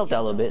you know, he helped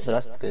out a little bit, so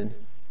that's good.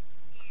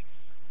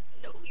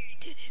 No, you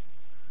didn't.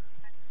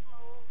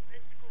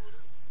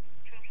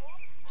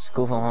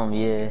 School from home,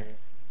 yeah.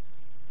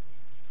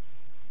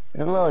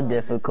 It's a little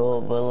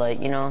difficult, but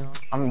like, you know,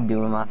 I'm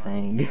doing my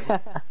thing.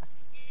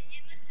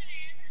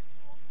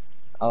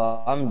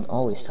 Oh, I'm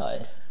always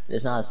tired.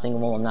 There's not a single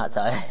moment I'm not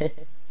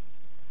tired.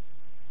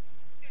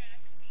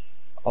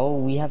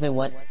 Oh, we haven't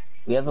went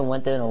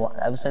there in a while,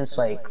 ever since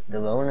like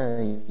the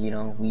Rona, you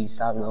know, we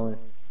stopped going.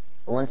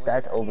 But once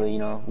that's over, you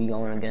know, we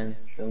going again.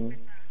 Feel me?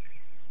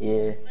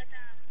 Yeah.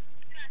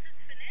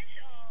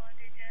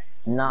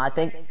 Nah, I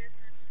think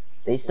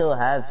They still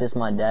have just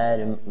my dad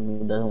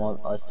who doesn't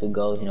want us to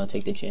go, you know,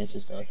 take the chance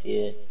and stuff.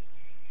 Yeah.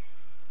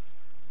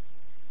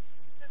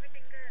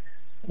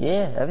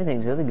 Yeah,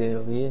 everything's really good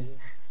over here.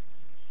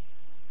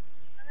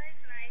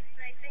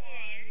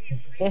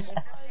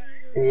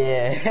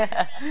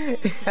 Yeah.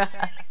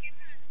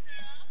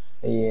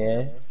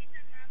 Yeah.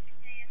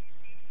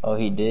 Oh,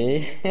 he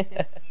did?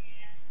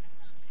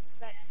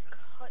 That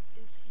cut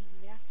is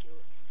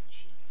immaculate.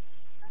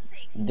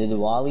 Did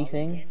Wally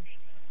sing?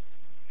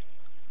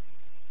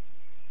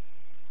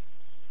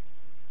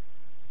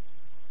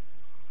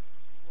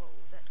 Whoa,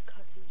 that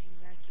cut is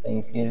immaculate.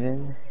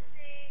 Thanksgiving?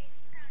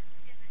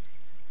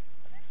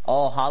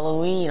 Oh,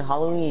 Halloween,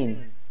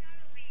 Halloween.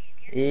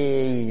 Yeah,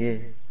 yeah.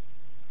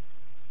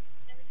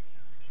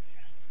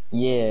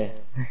 Yeah.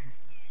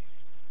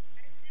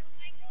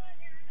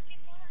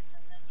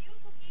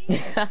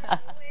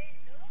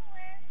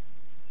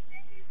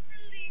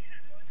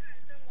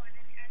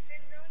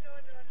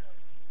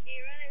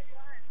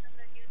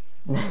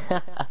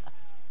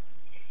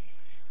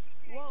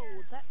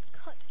 Whoa, that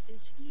cut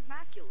is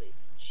immaculate.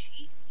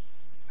 Gee.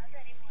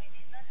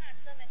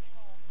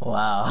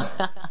 Wow.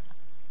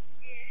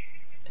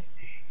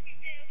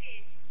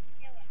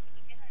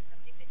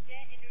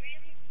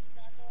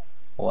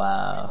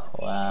 Wow,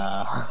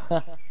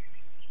 wow.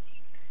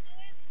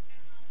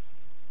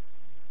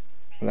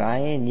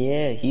 Ryan,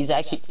 yeah, he's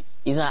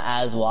not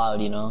as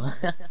wild, you know.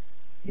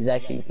 He's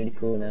actually pretty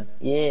cool now.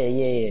 Yeah,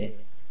 yeah, yeah.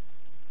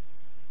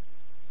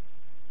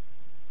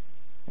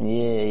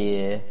 Yeah,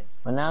 yeah.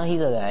 But now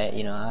he's alright,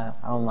 you know, I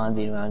don't mind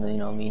being around him, you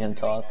know, meet him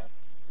talk.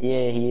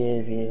 Yeah, he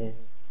is, yeah.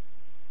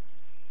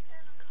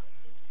 That cut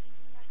is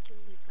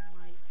immaculate,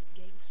 my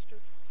gangster.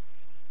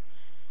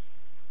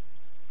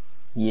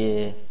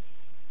 Yeah.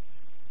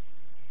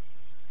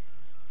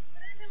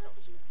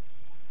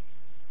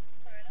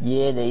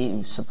 Yeah,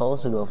 they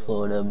supposed to go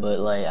Florida, but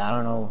like, I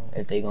don't know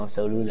if they gonna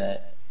still do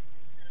that.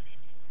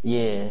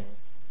 Yeah.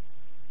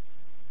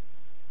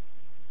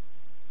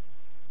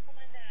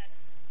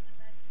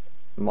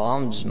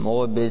 Mom's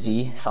more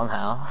busy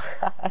somehow.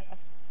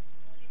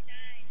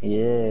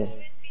 Yeah.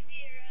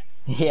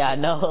 Yeah, I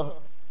know.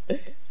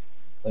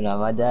 But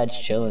my dad's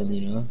chilling,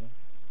 you know.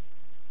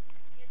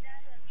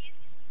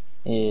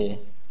 Yeah.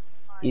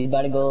 He's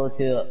about to go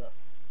to.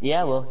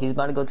 Yeah, well, he's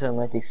about to go to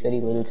Atlantic City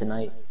later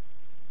tonight.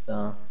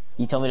 So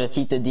he told me to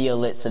keep the deal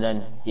lit. So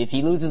then, if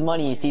he loses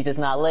money, he sees it's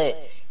not lit,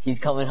 he's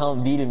coming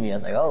home beating me. I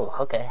was like, oh,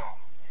 okay.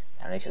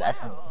 Gotta make sure that's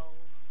home.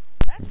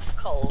 That's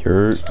cold.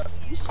 You're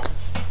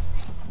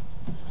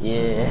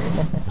Yeah.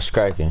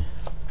 cracking.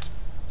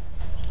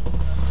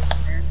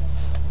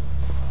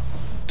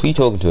 Who you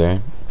talking to,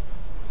 Aaron?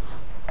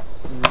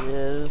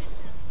 Yeah.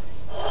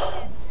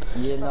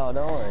 Yeah, no,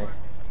 don't worry.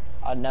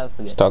 I'll never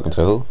forget. He's talking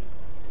to who?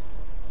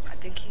 I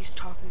think he's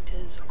talking to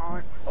his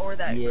aunt or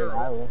that Yeah, girl.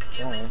 I will.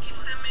 Don't worry.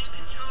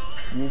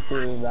 You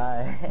too,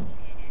 bye.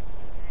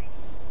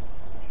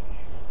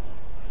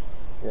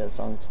 Yeah,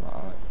 song's my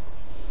aunt.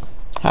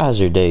 How's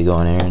your day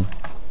going, Aaron?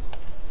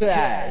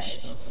 Trash.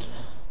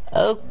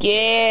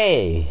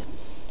 Okay.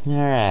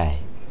 Alright.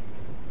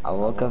 I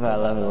woke up at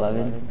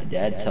 11:11. My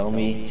dad told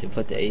me to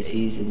put the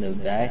ACs in the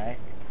back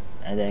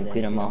and then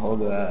clean up my whole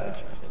garage.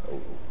 I said,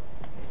 oh.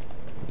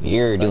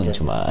 You're doing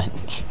too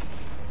much.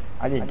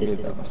 I just did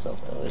it by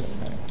myself though. It doesn't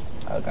matter.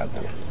 I got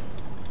good.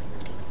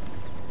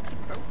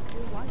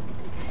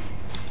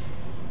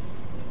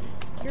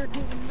 You're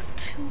doing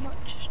too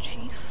much,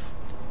 Chief.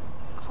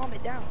 Calm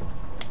it down.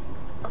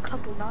 A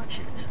couple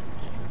notches.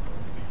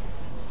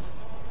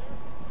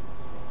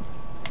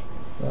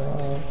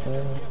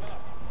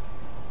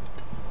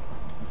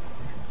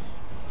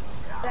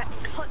 That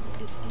cut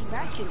is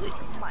immaculate,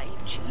 my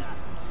Chief.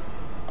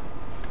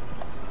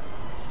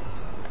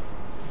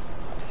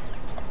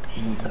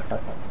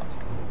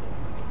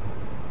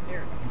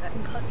 There, that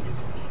cut is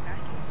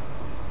immaculate.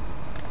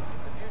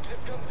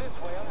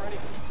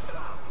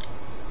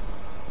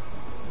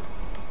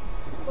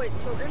 Wait,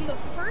 so in the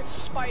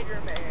first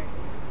Spider-Man,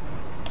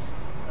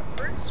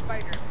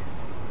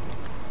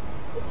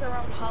 it's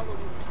around Halloween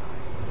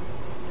time.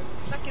 And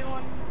the second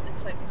one,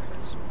 it's like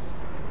Christmas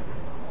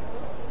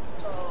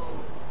time.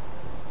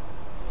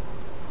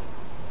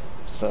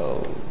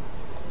 So,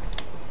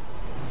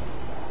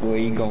 where are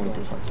you going with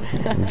this one?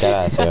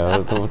 Deadass,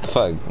 yo. What the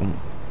fuck?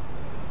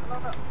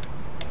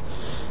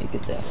 You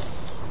could tell.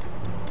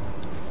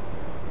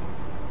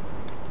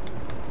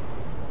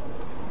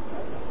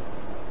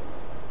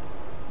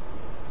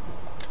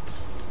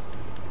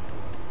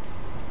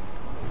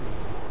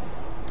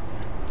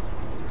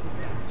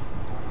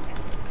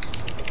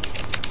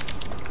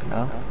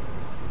 No?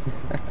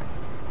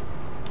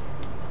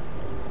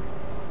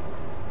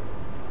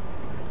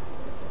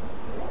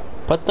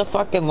 Put the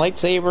fucking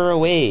lightsaber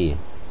away.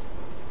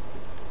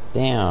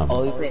 Damn.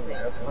 Oh, you playing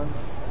Battlefront?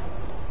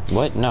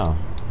 What? No.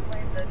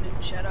 Playing the new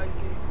Jedi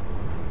game.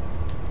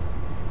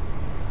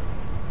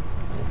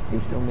 They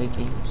still make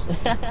games?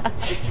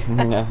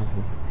 No.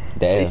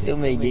 They Damn. still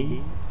make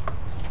games?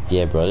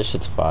 Yeah, bro, this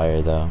shit's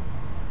fire though.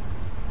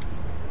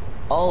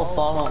 Oh,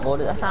 Fallen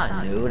Order. That's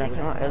not new. That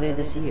came out earlier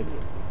this year.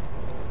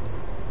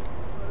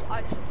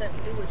 I said that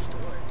newest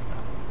one.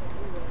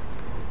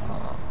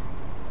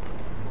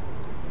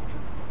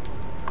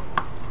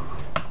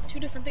 Two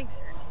different things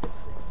here.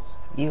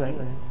 You right,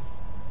 man.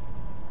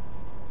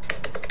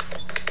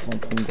 One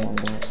thing down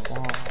there,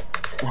 stop.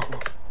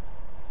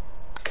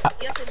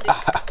 Yes, it did.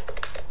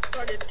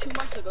 Started 2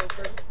 months ago,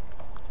 bro.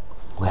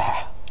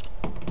 Wow.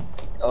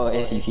 Oh,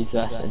 if he's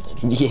awesome.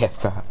 Yeah,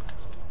 bro.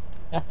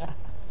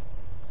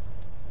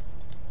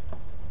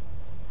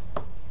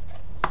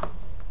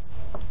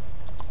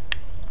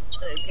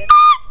 Again,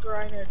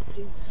 Griner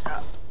Deuce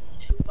out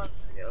 2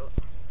 months ago.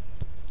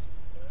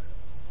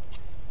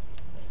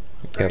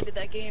 Grinded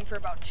that game for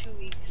about 2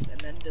 weeks and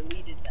then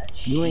deleted that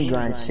shit. You ain't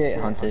grind shit,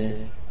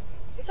 Hunter.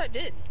 Yes, I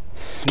did.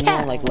 You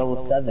on like level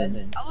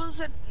 7. I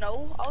was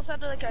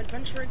at like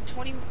Adventure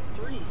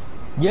 23.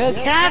 You're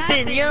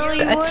capping, you're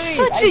That's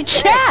such a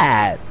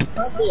cap.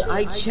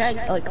 I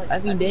check like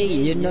every day,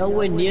 you're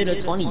nowhere near the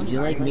 20s,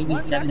 you're like maybe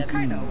What? That's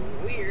 17. kind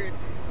of weird.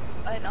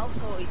 And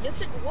also,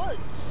 yes, it was.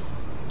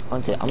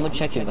 Hunter, I'm gonna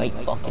check it right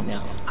fucking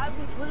now. I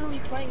was literally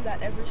playing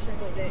that every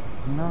single day.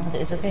 No,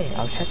 it's okay,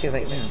 I'll check it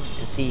right now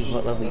and see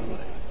what level you are.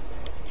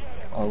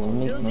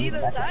 Oh, It was either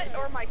that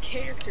or my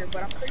character,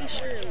 but I'm pretty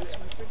sure it was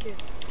my freaking.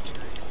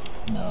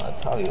 No,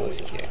 it probably was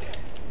a character.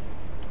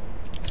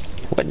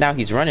 What now?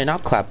 He's running. I'll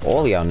clap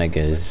all y'all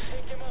niggas.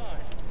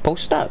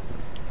 Post up.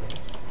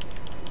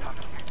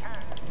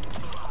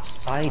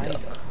 Side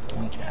up.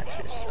 Let me catch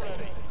this.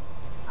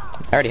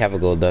 I already have a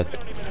gold duck.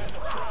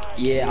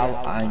 Yeah,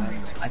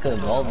 I could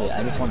evolve it.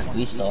 I just want a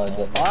 3-star,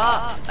 but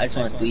I just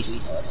want a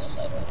 3-star.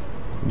 So.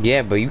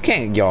 Yeah, but you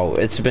can't. Yo,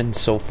 it's been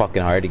so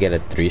fucking hard to get a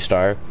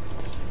 3-star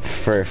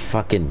for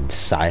fucking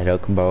side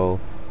hook, bro.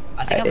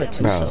 I think I have a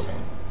 2-star.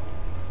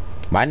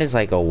 Mine is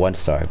like a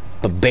 1-star,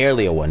 but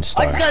barely a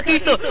 1-star. I got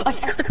 3-star. I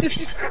got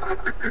 3-star.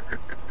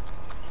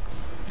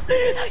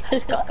 I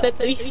just got the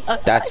 3-star.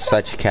 That's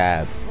such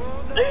cap.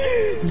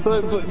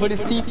 But his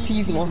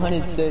CP's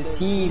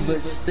 113,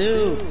 but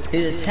still,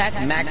 his attack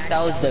maxed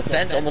out, his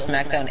defense almost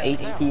maxed out, and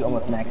HP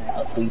almost maxed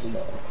out,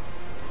 3-star.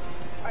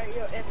 Alright,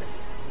 yo, and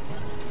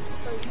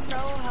so you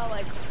know how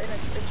like in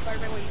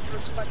Spider-Man when you throw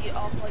somebody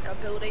off like a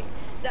building,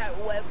 that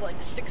web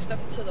like sticks them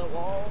to the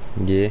wall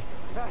Yeah.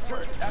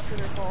 after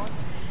they're falling.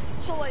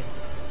 So like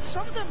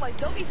some of them like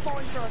they'll be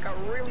falling for like a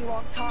really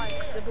long time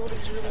because the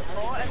building's really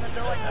tall, and then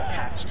they're like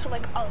attached to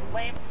like a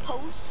lamp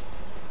post.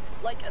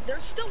 Like they're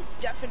still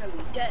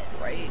definitely dead,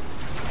 right?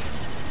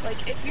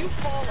 Like if you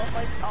fall off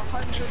like a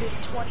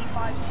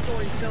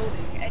 125-story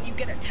building and you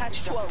get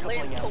attached to a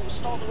lamp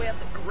post all the way up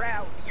the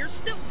ground, you're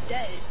still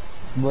dead.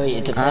 Wait,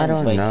 it depends. I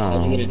don't know. How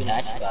do you get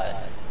attached by it?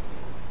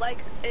 Like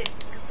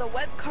the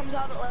web comes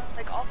out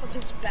like off of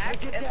his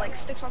back and like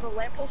sticks on the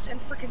lamppost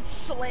and freaking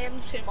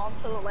slams him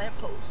onto the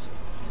lamppost.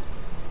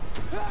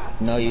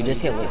 No, you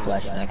just get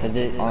whiplash now, cause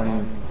it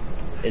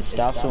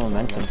stops the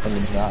momentum from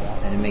the drop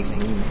and it makes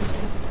movement.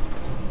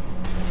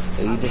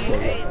 So you just get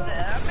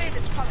whiplash. I mean,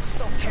 it's probably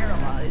still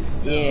paralyzed.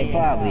 Yeah,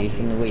 probably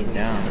from the waist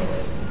down,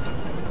 but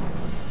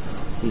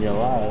he's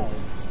alive.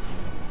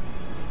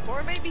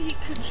 Or maybe he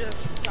could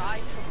just die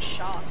from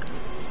shock.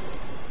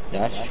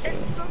 That's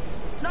true.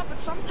 No, but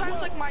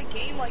sometimes like my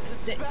game, like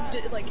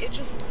it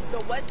just the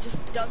web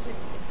just doesn't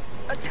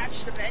attach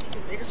to them to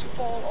anything. They just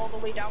fall all the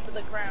way down to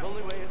the ground.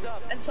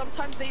 And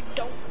sometimes they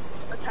don't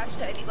attach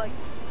to any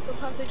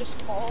sometimes they just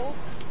fall,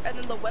 and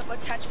then the web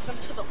attaches them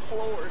to the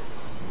floor.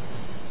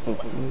 So,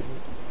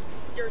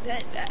 You're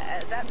dead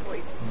at that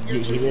point.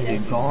 you're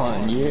just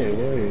gone.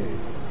 Yeah.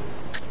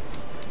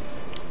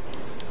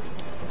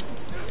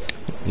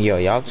 Yo,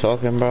 y'all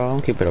talking, bro?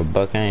 Keep it a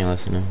buck. I ain't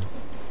listening.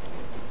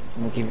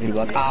 I'm gonna keep it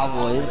like I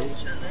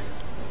was.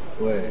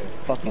 Where?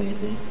 Fuck you,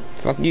 Anthony.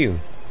 Fuck you.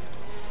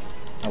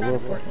 I will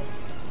fuck you.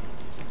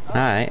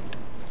 Alright.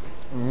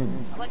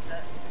 I like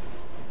that.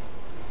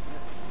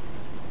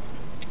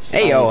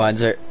 Hey, yo,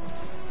 Hunter.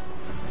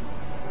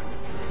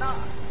 Nah.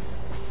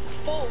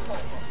 Full.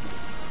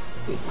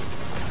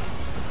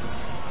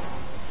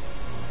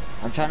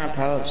 I'm trying to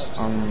power up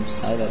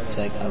side up to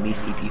like at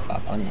least CP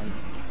 500.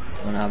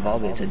 When I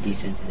evolve it, it's a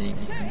decent thing.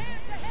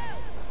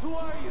 Who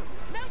are you?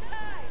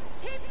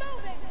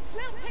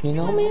 You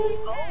know me?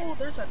 Oh,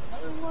 there's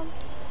another one.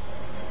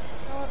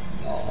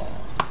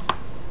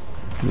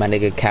 My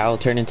nigga Cal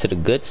turned into the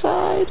good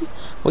side?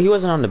 Well, he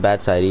wasn't on the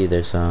bad side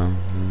either, so...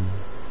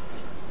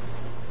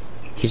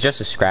 He's just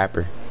a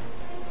scrapper.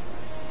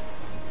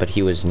 But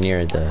he was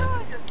near the...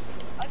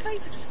 I thought you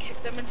could just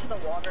kick them into the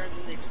water and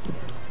they just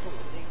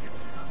floating.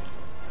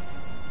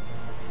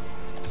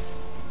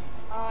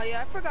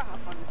 Yeah, I forgot how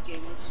fun this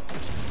game was.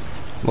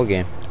 What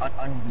game?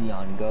 On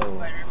Beyond Go.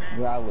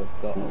 Growlers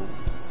Go.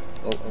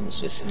 Oh, I'm just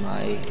switching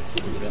my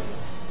speed up.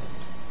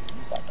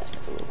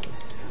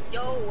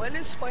 Yo, when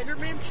is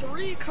Spider-Man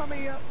 3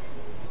 coming up?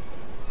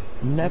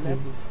 Never.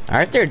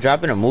 Aren't they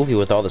dropping a movie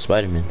with all the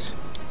Spider-Mans?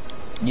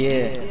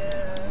 Yeah.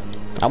 Yeah.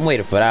 I'm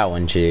waiting for that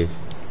one, Chief.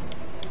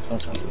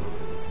 Trust me.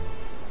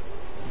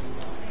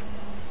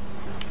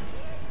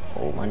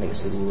 Oh, my nigga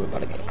Suzu, we're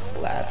about to get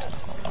collapsed.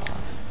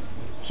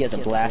 He has a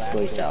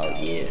Blastoise out,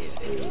 yeah.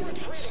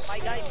 My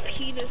guy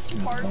Penis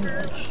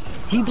Parker.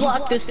 He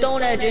blocked the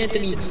Stone Edge,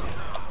 Anthony.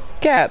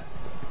 Cap.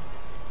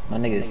 My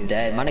nigga's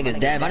dead. My nigga's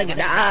dead. My nigga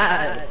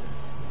died.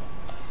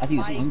 I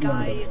think My he was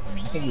guy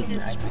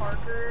Penis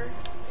Parker.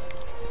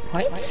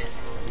 What?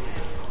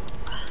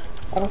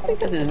 I don't think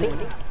that's his name.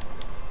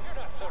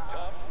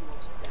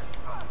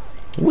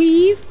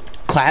 Weave.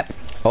 Clap.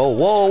 Oh,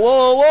 whoa,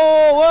 whoa,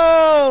 whoa,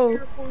 whoa.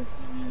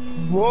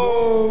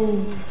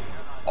 Whoa.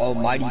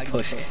 Almighty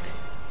push it.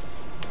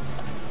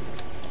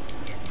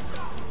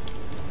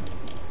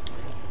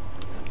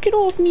 Get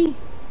off me.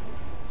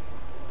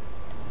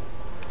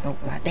 Oh,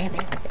 goddamn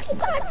it.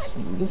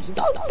 You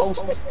start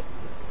posting.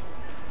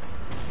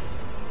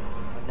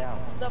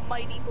 The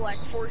mighty black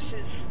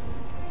forces.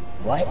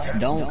 What?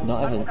 Don't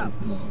ever.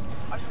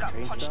 I just got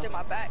punched in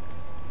my back.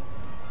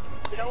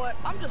 You know what?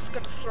 I'm just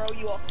gonna throw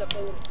you off the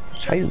boat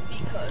just How you-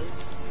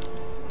 because.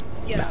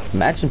 Yeah.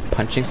 Imagine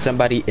punching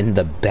somebody in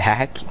the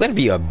back. You gotta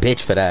be a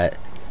bitch for that.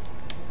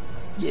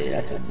 Yeah,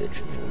 that's a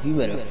bitch move. You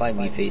better fight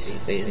me face to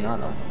face, not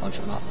no punch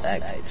him out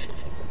back type shit.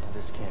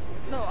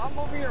 No, I'm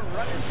over here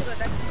running to the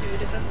next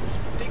dude, and then this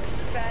big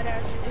fat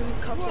ass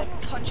dude comes and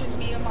punches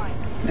me in my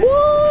back. Woo!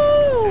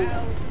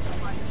 Ow,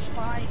 to my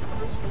spine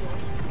hurts.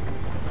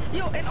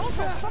 Yo, and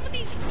also some of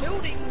these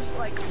buildings,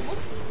 like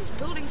most of these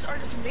buildings are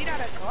just made out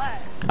of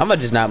glass. I'ma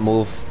just not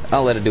move.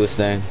 I'll let it do its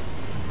thing.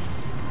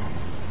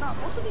 No,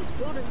 most of these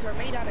buildings are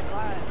made out of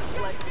glass.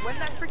 Like when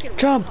that freaking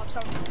Jump. wall pops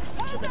out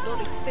to the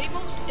building, they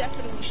most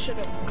definitely should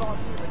have gone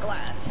through the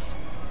glass.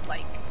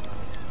 Like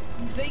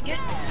they get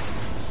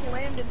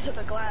slammed into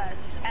the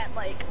glass at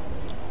like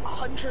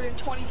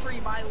 123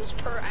 miles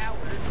per hour.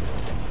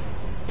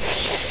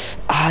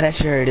 Ah, that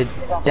shit hurted.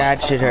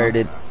 That shit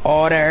hurted.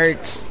 Oh, that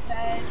hurts.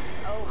 Bad, you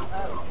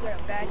got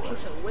a bad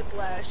case of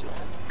whiplash.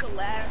 It's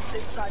glass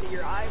inside of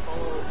your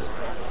eyeballs.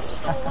 You're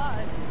still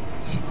alive.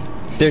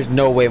 There's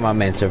no way my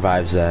man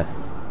survives that.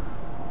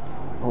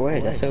 Oh,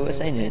 wait, that's what we're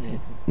saying, Nathan.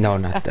 No,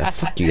 not that.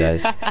 Fuck you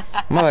guys.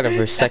 I'm about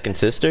her second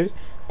sister.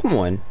 Come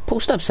on,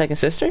 post up, second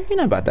sister. You're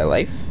not about that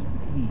life.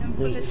 And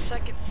with his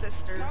second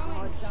sister,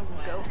 let's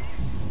go.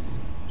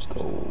 Let's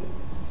go.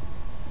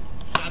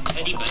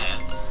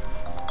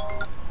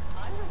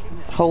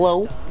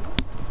 Hello.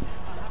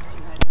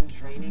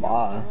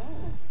 Bye.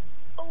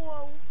 Oh,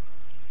 whoa.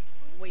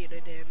 Wait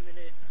a damn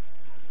minute.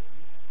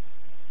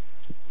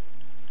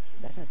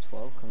 That's a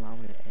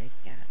 12-kilometer egg.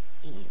 God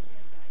damn.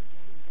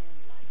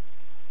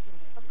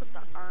 I put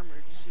the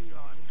armored suit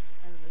on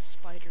and the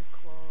spider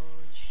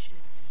claws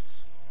shits.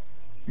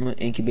 I'm gonna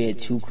incubate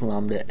a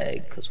 2-kilometer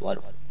egg, cause why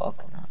the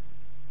fuck not?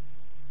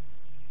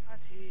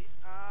 That's it.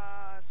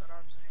 That's what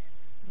I'm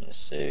saying. Yes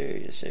sir,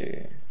 yes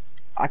sir.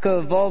 I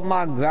could evolve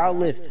my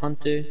Growlithe,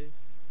 Hunter.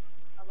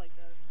 I like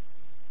that.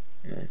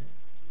 Yeah.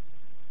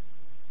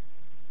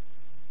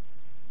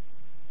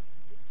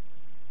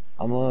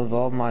 I'm gonna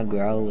evolve my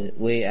Growlithe.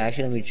 Wait,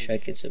 actually let me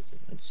check its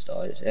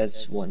stars.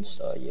 That's 1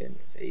 star, yeah, in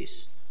your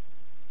face.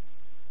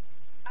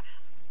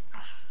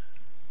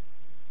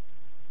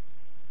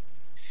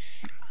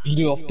 Beat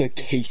it off the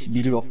case,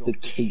 beat it off the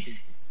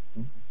case.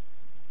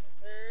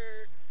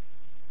 Sir.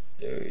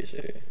 There is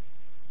a.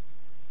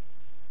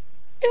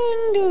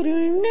 Dun, dun,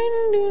 dun,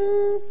 dun,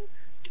 dun.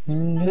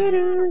 Dun, dun,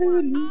 dun,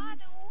 dun, dun.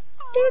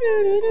 Dun,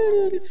 dun,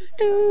 dun,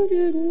 dun,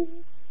 dun, dun.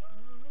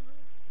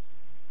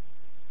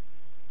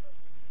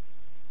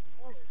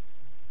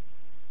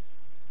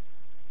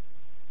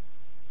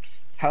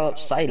 Help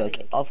Psyduck,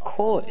 of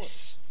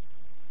course.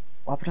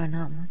 Why would I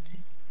not want to?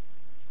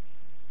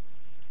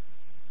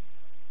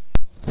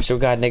 So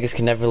God, niggas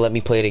can never let me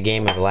play the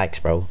game and relax,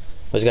 bro.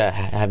 What's gotta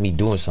have me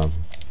doing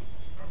something?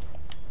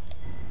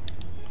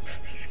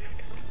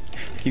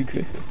 You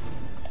good?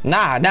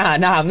 Nah,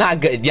 I'm not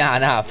good.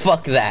 Nah,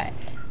 fuck that.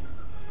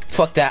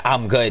 Fuck that,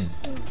 I'm good.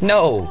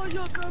 No. Oh,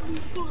 y'all got me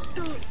fucked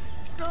up.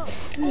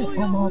 Stop. Oh,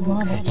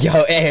 y'all.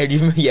 Yo,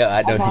 Aaron, yo,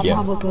 I don't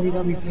yo.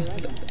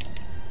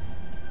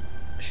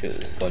 Shit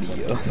is funny,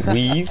 yo.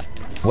 Weave,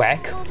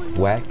 whack,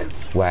 whack,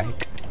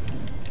 whack,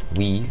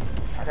 weave.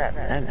 I got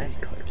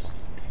mad cards.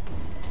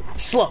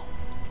 Slow,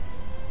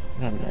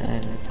 I got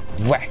mad.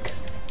 whack.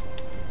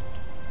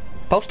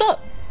 Post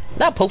up.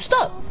 Nah, post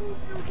up.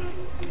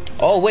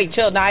 Oh, wait,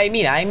 chill. Nah, I ain't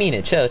mean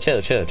it. Chill.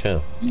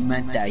 You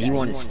meant that. You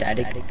wanted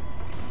static.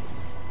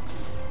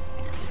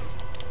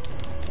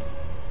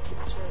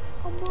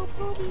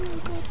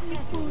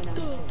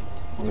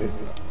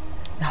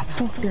 Nah,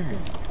 fuck that.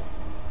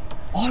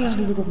 All y'all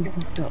niggas got me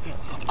fucked up.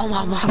 Oh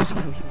my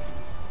mom.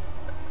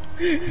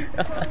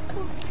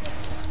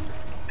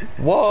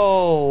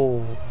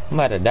 Whoa. I'm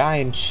about to die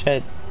and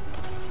shit.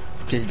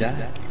 Just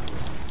die.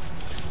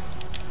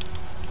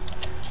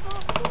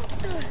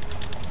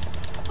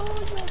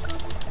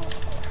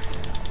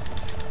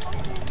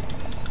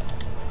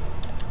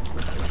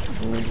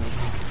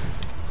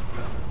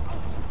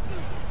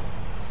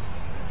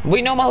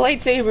 Wait, no, my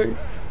lightsaber.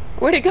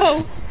 Where'd it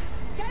go?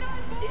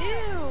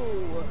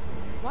 Ew.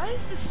 Why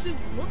does the suit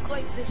look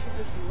like this in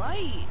this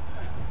light?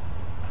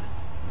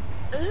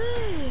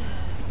 Ugh.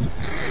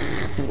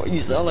 Why you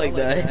sound like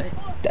that?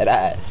 That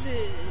ass.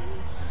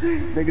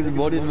 Niggas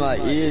moaning in my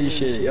ear and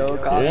shit, yo.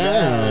 Calm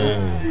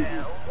down.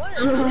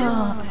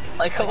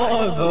 Like, come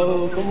on,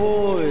 bro. Come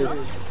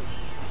on.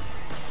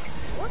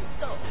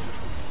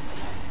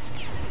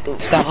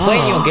 Stop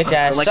playing, you'll get your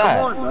ass Like,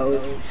 shot. come on, bro.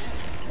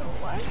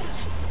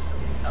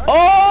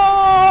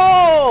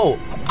 Oh!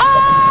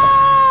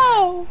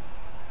 Oh!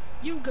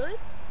 You good?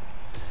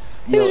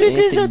 These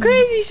bitches are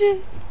crazy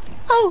shit.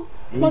 Oh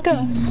my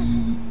god.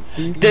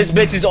 This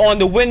bitch is on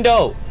the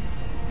window.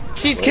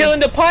 She's killing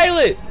the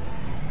pilot.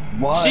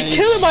 What? She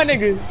killing my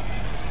nigga.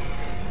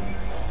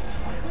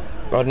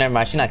 Oh, never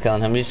mind. She's not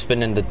killing him. He's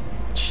spinning the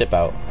ship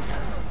out.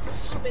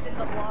 Spinning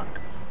the block.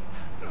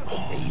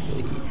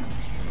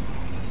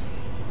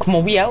 Come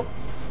on, we out.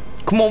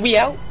 Come on, we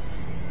out.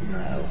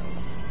 No.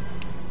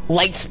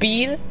 Light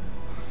speed.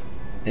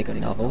 Nigga,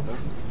 no.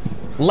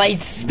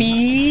 Light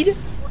speed.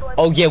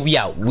 Oh yeah, we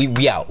out. We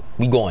out.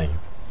 We going.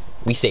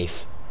 We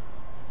safe.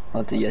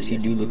 Hunter, yes, you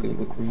do look like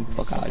a queen.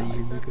 Fuck out of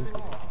here, nigga.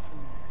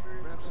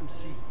 Grab some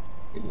seat.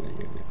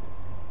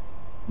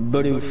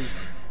 Badoof.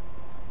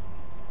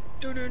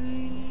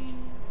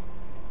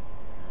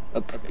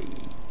 Up.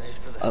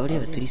 I already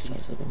have a 3-star,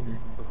 so don't worry.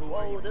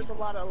 Whoa, there's a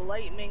lot of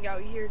lightning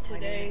out here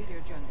today.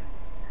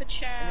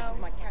 Ka-chow.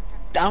 I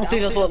don't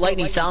think that's what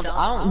lightning sounds.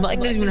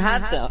 Lightning doesn't even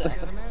have sound. This is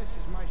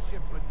my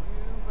ship, but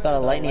It's a lot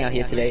of lightning out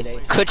here today.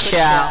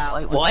 Ka-chow.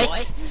 Like,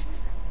 what?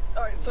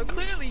 Alright, so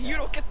clearly you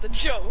don't get the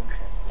joke.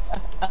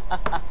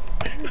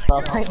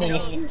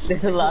 Lightning.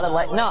 There's a lot of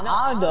light.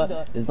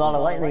 No, there's a lot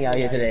of lightning out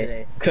here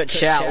today.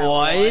 Ka-chow.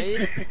 What?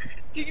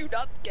 Do you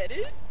not get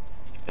it?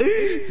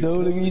 No,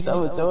 niggas, I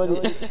was telling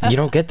you. You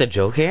don't get the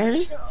joke,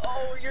 Aaron?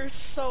 Oh, you're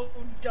so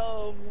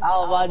dumb.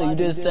 Oh, why you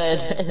just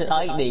said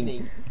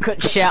lightning?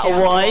 Ka-chow.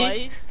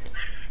 What?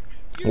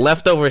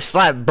 Leftover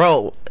slap,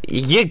 bro.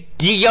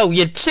 Yo,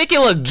 your chicken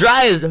look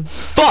dry as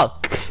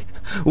fuck.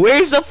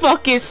 Where's the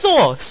fucking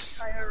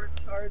sauce? I am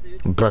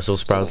retarded.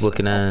 Brussels sprouts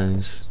looking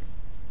ass.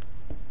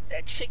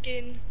 That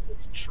chicken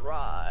is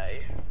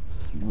dry.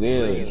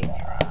 Really?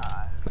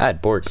 I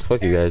had pork.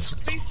 Fuck you guys.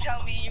 Please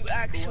tell me you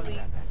actually,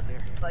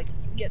 like,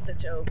 you get the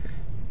joke.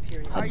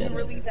 Are you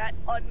really that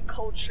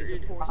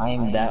uncultured? I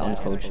am that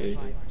uncultured.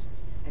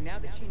 And now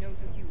that she knows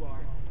who you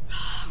are,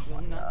 she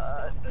will not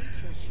stop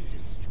until she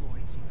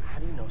destroys you. How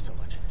do you know so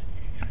much?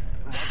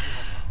 Why'd you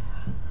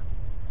help me?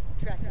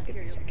 Track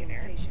Imperial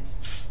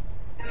communications.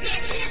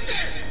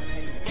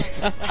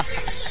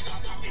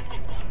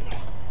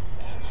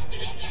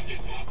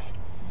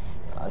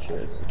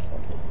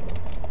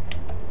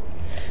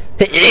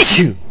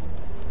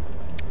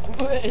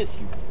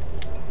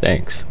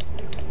 Thanks.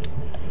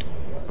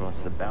 What's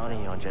the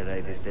bounty on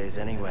Jedi these days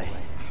anyway?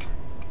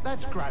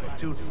 That's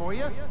gratitude for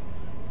you. I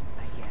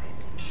get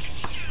it.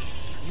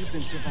 You've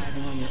been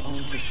surviving on your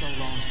own for so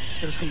long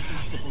that it's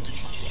impossible to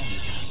trust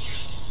anyone.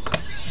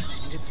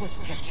 And it's what's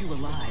kept you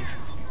alive.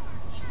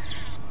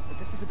 But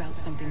this is about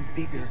something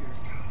bigger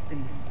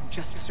than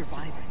just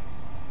surviving.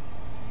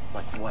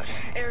 Like what?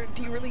 Aaron,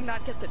 do you really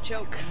not get the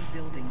joke?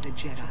 Rebuilding the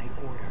Jedi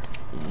Order.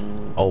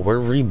 Oh, we're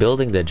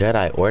rebuilding the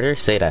Jedi Order?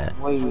 Say that.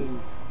 Wait.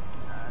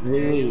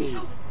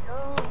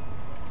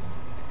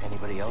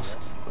 Anybody else?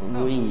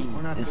 Wait.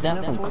 Is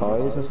that from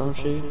Cars or some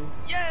shit?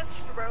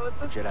 Yes, bro, it's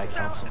this Jedi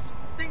Council.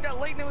 thing that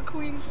Lightning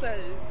McQueen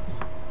says.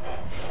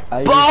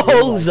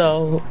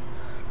 Bozo!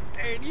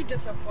 Aaron, you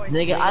disappointed.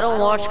 Nigga, I don't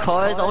watch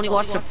Cars. I only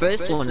watched the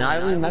first one. I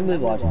don't remember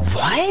watching.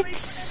 What?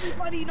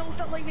 Everybody knows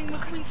that Lightning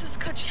McQueen says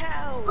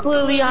ka-chow.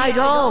 Clearly, I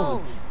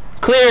don't.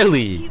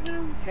 Clearly.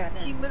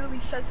 He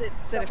literally says it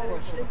Said the it whole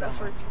first, in the Obama.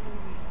 first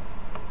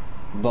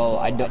movie. Bro,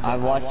 I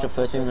watched the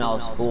first one when I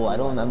was 4. I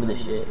don't remember the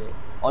shit.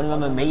 I only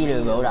remember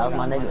Mater, bro. That was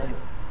my nigga.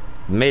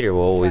 Mater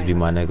will always be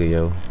my nigga,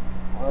 yo.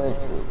 Word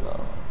to,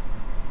 bro.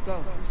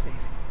 Go, you're safe.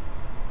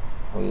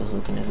 Bro, he was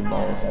looking at his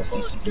balls as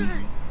he speak.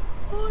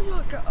 Oh,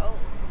 you go. Oh.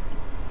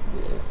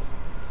 Yeah.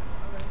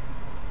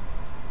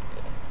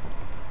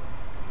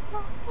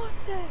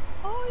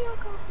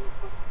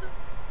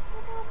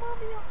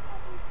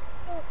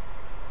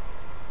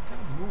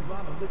 Gotta move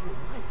on and live your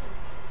life.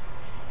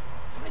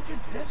 Find your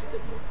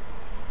destiny.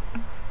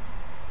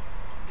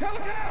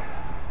 Calico!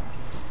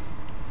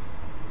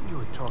 You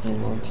were talking In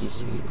to one your piece,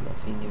 sleep.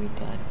 Luffy nearly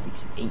died at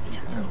least 8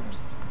 times.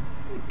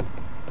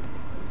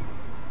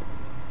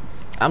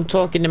 I'm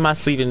talking in my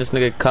sleep and this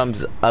nigga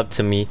comes up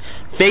to me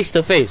face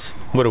to face.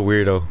 What a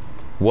weirdo.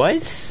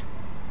 What?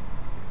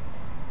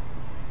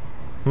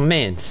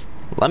 Mans,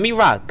 let me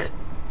rock.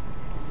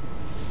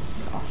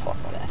 Oh, fuck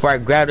that. Before I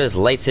grab this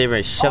lightsaber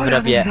and shove it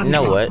up your. You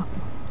know what?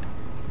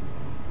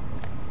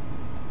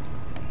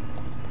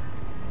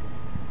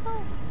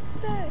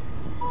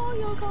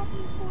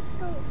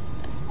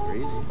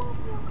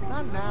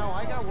 Not now,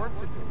 I got work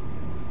to do.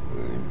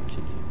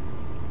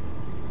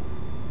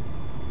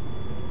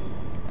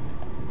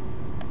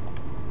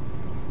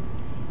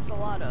 There's a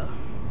lot of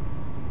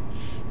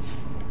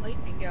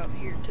lightning out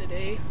here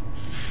today.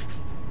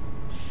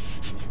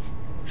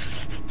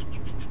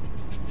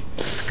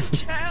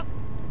 Chap.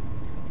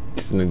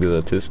 This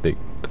nigga's autistic.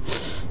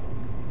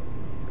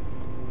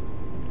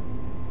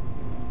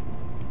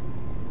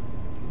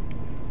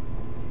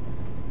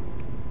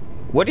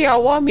 What do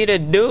y'all want me to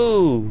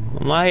do?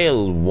 I'm out here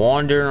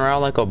wandering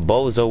around like a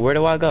bozo. Where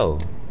do I go?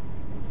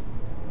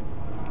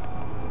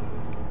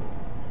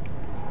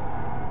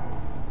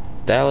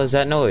 The hell is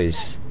that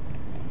noise?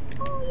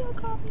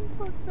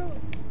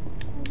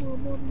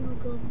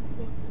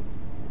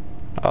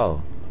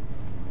 Oh.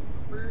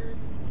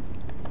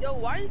 Yo,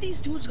 why do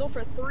these dudes go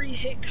for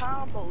 3-hit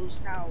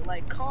combos now?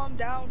 Like, calm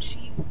down,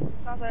 Chief.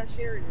 It's not that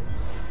serious.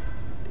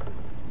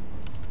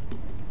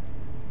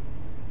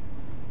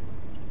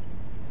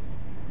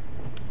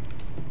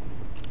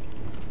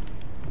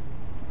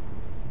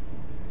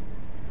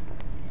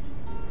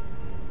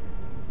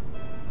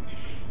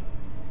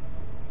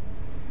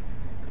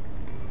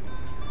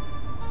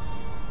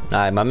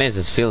 Nah, my man's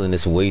just feeling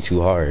this way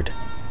too hard. There's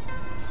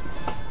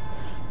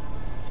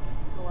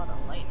a lot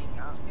of lightning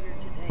out here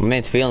today. My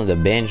man's feeling the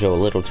banjo a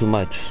little too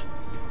much.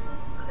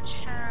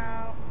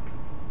 Ka-chow.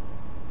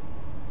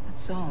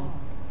 That's all.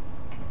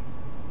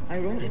 I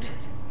wrote it.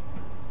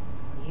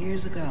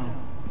 Years ago.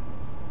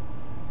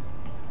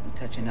 You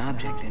touch an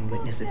object and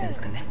witness events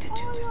connected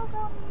to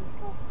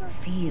it.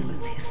 Feel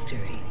its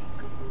history.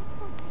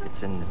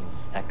 It's an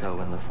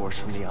echo in the force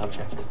from the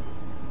object.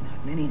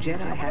 Not many Jedi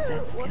have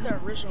that skill. What the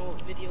original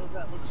video of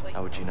that looks like.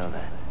 How would you know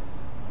that?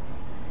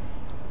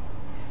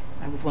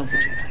 I was once a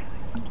Jedi.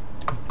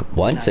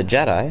 Once a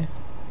Jedi?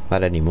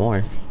 Not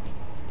anymore.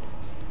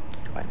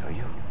 Do I know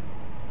you?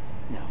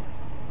 No.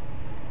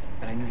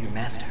 But I knew your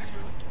master.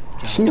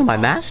 You know my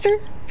master?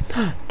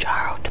 Jaro He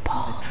was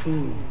Tapal. a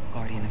true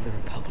guardian of the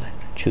Republic.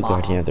 True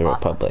Guardian of the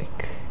Republic.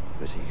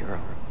 He was a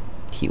hero.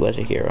 He was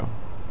a hero.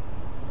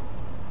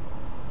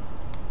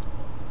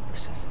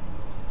 Listen.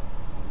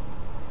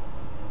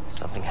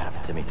 Something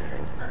happened to me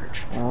during the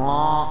purge.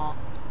 Aw.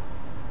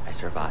 I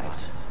survived,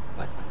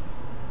 but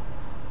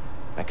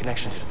my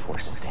connection to the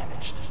force is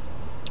damaged.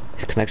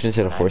 His connection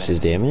to the force is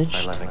I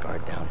damaged? let my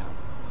guard down.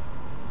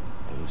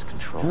 I lose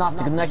control. Not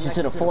the connection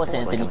to the force, It's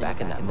like Anthony. I'm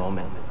back in that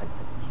moment.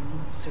 You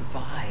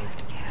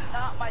survived, Cal.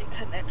 Not my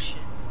connections.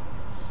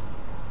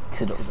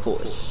 To the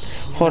force.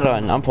 Hold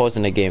on, I'm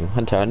pausing the game.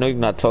 Hunter, I know you're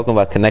not talking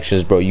about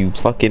connections, bro. You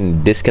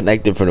fucking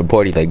disconnected from the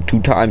party like 2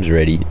 times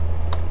already.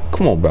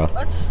 Come on, bro.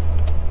 What?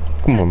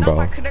 Come on, Not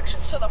my bro.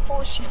 connections to the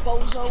force, you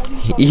bozo. What are you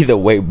talking Either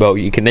way, bro,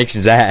 your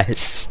connection's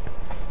ass.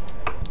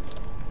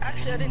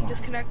 Actually, I didn't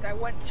disconnect. I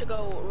went to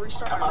go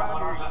restart my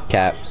router.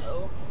 Cap.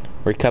 So,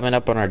 We're coming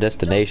up on our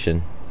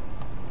destination.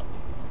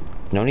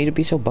 No need to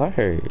be so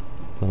butthurt.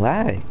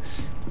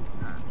 Relax.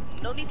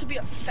 no need to be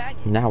a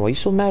faggot. Nah, why you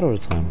so mad all the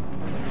time?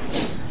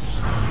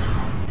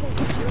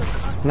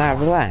 Nah,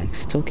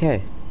 relax. It's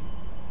okay.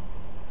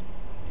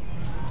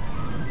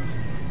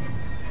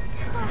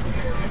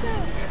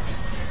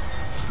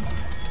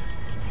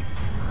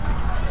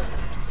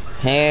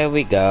 Here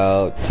we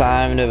go.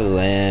 Time to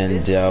land,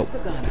 This yo. is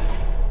Pagano.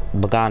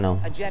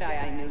 Bogano. A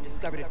Jedi I knew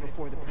discovered it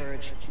before the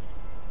purge.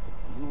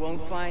 You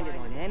won't find it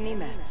on any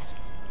maps.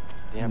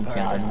 The Empire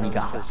doesn't know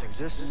this place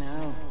exists.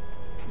 No.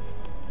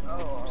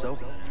 So,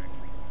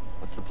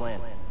 what's the plan?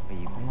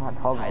 You I'm not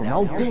talking Hide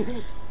no out. dick.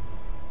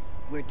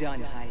 We're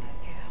done hiding,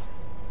 Cal.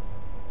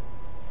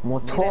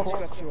 More See that talk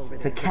structure over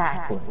to there?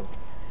 Catholic.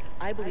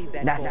 I believe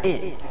that That's vault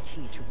it. is the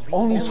key to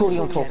Only rebuilding shorty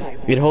the I'm talking Jedi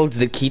about. It holds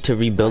the key to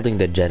rebuilding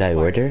the Jedi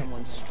Order. Order.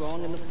 Someone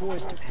strong in the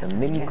Force to pass The the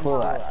mini test.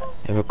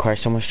 Chlorides. It requires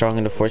someone strong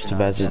in the Force to You're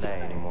not pass it.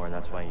 Jedi anymore,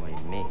 that's why you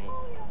need me.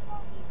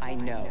 I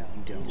know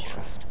you don't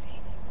trust me.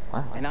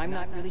 What? And I'm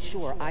not really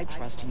sure I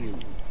trust you.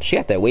 She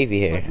got that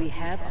wavy hair. But we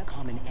have a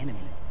common enemy.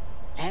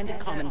 And a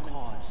common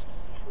cause.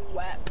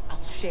 Whap.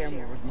 I'll share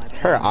more of my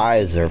Her plans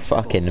eyes are with you.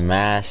 fucking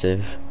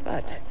massive.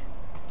 But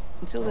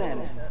until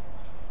then,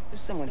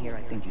 there's someone here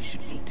I think you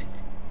should meet.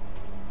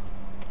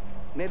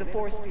 May the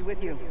Force be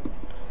with you.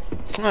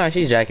 Oh,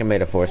 she's jacking. May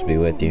the Force be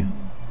with you.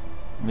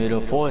 May the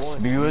force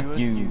be with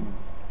you.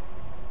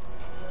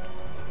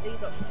 May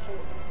the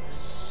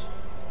force.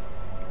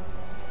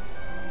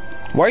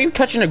 Why are you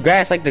touching the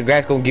grass like the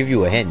grass gonna give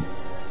you a hint?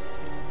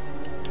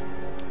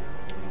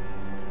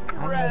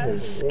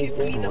 Grass, give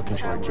me I'm the looking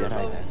for a power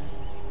Jedi of- then.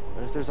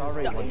 But if there's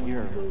already one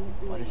here,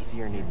 why does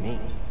Seer need me?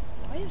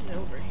 Why is it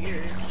over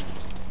here?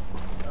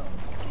 Oh,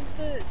 what is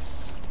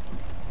this?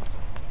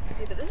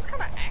 Okay, but this is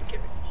kind of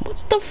accurate. What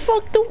the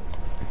fuck, do?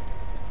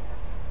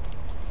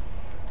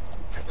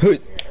 No,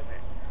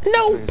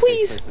 Find a safe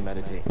please. place to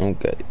meditate.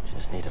 Okay.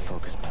 Just need to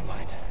focus my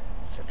mind.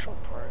 Central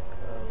Park.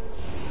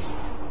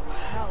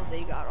 How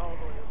they got all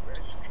the way over at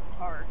Central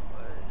Park,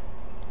 but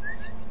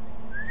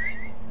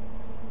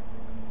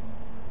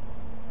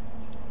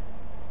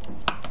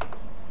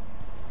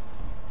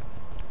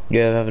You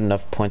have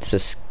enough points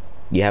to.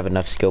 You have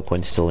enough skill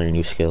points to learn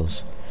new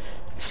skills.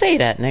 Say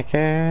that,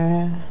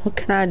 nigga. What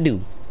can I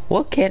do?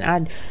 What can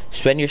I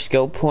spend your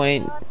skill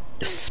point?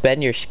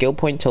 Spend your skill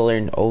point to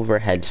learn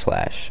overhead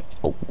slash.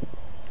 Oh,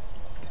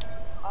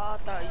 I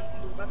thought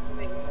you were about to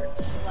say the word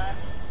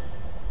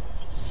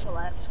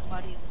slap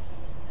somebody in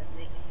the face and then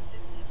they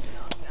instantly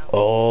knock out.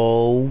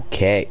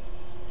 okay.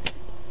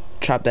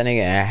 Chop that nigga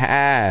in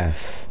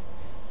half.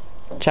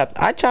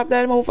 I chopped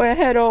that motherfucker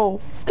head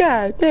off.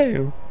 God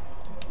damn.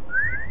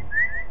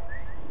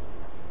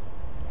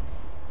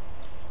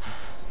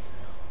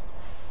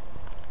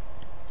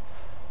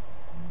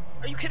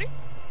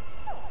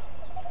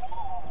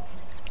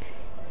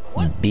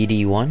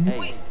 BD1?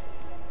 Hey,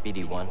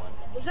 BD1.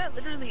 Was that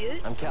literally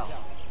it? I'm Cal.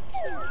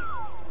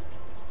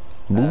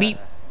 Booby?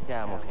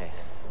 Yeah, I'm okay.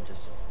 I'm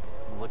just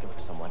looking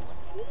for someone.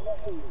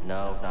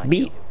 No, not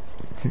Beep.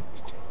 you.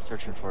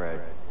 Searching for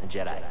a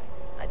Jedi,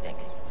 I think.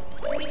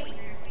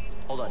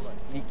 Hold on.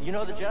 You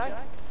know the Jedi?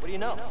 What do you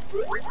know?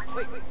 Wait,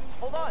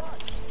 hold on.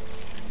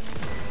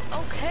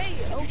 Okay,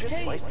 Did you just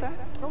okay. slice that?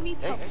 No need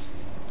to. Thanks.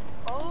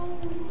 Oh.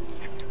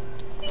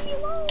 Leave me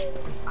alone.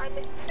 I'm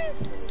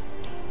innocent.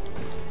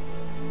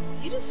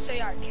 You just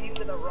say I came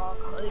to the wrong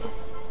hood.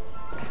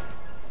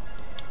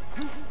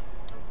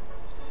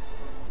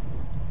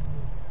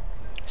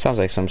 Sounds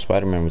like some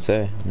Spider-Man would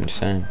say. I'm just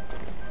saying.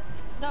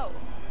 No.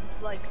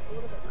 Like, a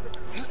little bit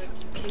quicker. So you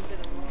came to the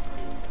wrong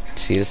hood.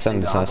 See, this sun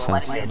does not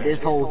sense. Man,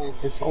 this whole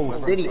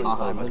city my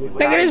hood. Nigga,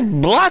 this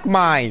block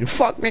mine.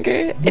 Fuck,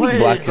 nigga. Any Wait,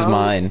 block is bro.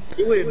 mine.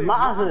 You in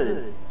my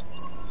hood.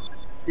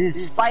 This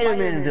is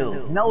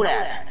Spider-Manville. Know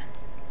that.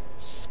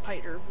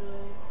 Spider-Man.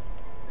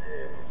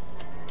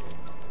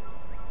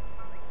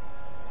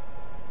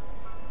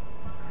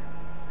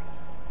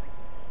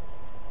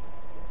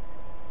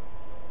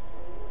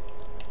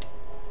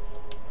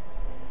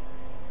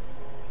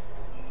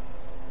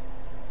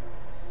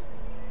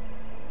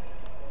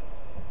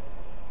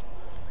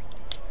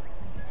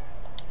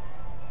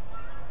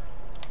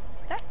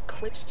 That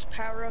Quips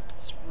power-up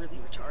is really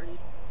retarded.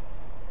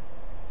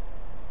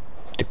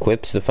 The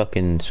Quip's the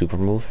fucking super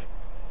move.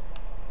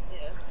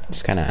 Yeah.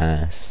 It's kind of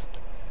ass.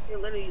 It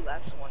literally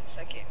lasts 1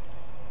 second.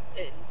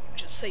 And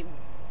just say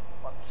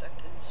 1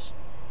 sentence.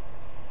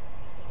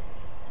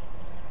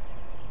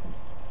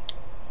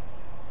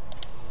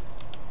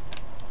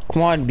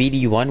 Come on,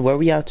 BD1. Where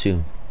we out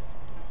to?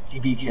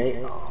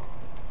 GDK.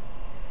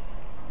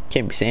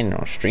 Can't be saying it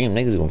on stream.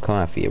 Niggas gonna come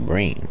after your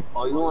brain.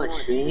 Oh, you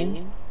on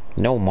stream?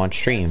 No, I'm on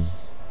stream.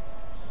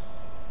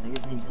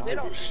 They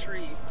don't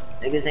stream.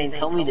 Niggas ain't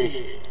tell me this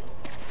shit.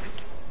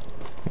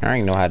 I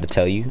ain't know how to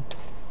tell you.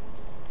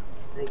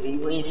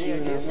 Nigga, you ain't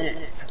streaming in a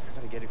minute.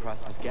 Gotta get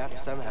across this gap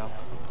somehow.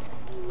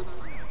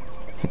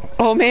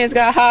 Oh, man's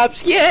got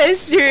hops. Yes,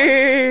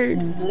 sir.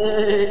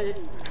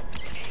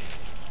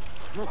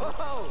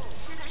 Whoa!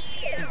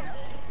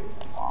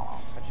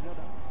 How'd you know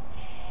that?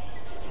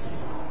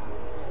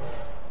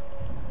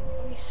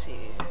 Let me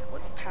see.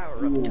 What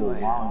power-up do I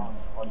have?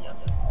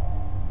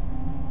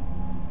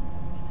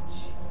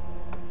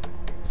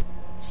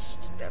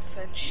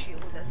 Defense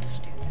shield, that's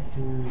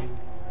stupid.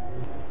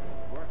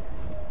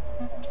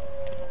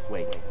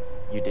 Wait,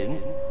 you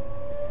didn't?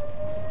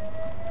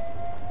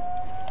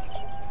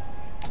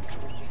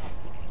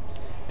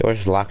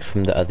 Door's locked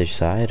from the other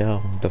side.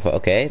 Oh, the fuck?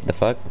 Okay, the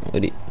fuck?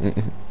 What do you...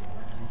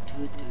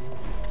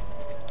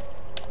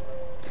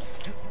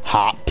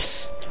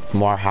 Hops.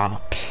 More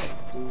hops.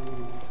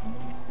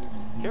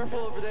 Careful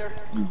over there.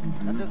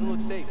 That doesn't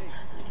look safe.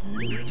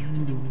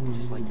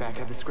 Just like back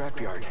at the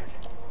scrapyard.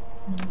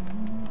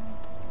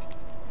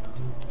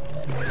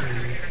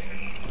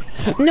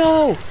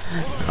 No!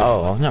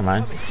 Oh, never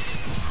mind.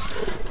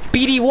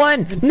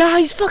 BD1! Nah,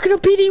 he's fucking a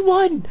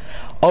BD1!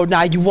 Oh,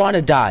 nah, you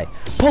wanna die.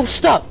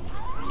 Post up!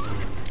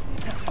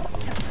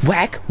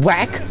 Whack,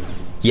 whack!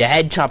 Your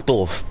head chopped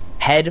off.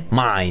 Head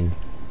mine.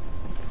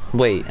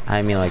 Wait,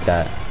 I mean like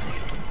that.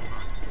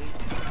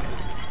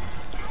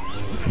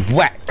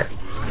 Whack!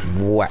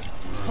 Whack.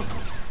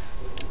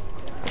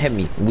 Hit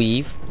me.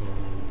 Weave.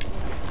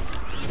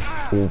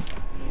 Ooh.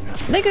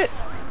 Nigga!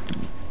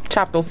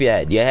 Chopped off your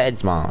head. Your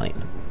head's mine.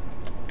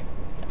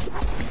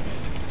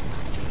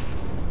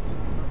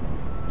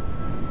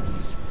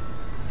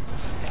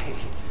 Hey,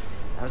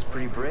 that was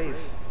pretty brave.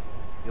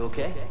 You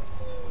okay?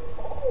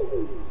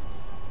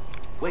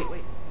 Wait,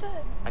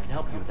 I can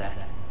help you with that.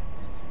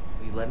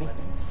 Will you let me?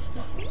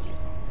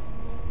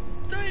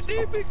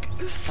 Dynamic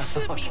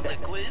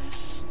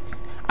semi-liquids.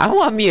 I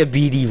want me a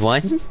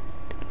BD1.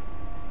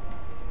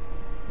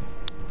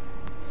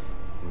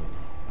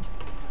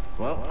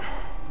 Well,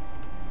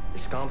 your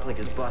scomplink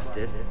is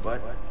busted,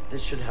 but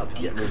this should help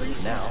you get rid of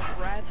it now.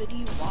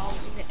 Gravity while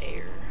in the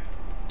air.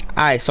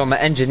 Alright, so I'm an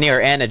engineer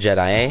and a Jedi,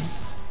 eh?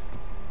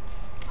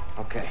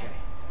 Okay,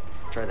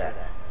 try that.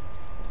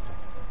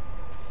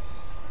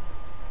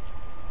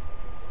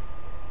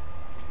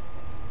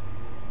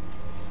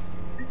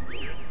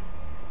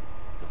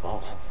 The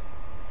vault.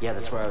 Yeah,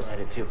 that's where I was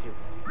headed to.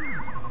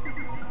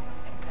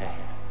 Okay,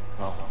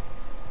 well,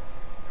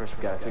 first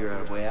we gotta figure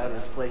out a way out of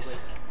this place.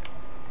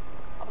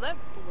 Oh, that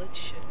blitz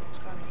shit was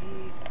kind of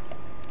neat.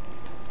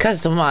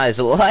 Customized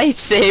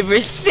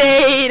lightsaber,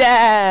 say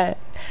that!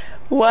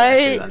 What?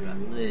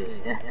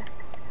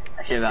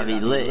 That shit about to be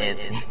lit,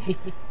 Anthony.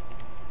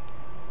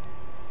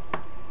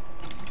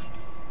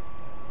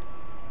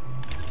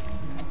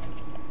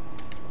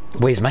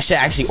 Wait, is my shit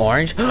actually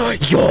orange?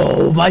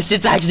 Yo, my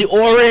shit's actually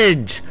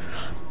orange!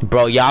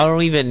 Bro, y'all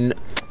don't even...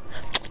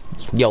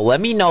 Yo,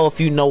 let me know if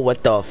you know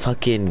what the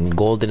fucking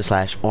golden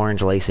 /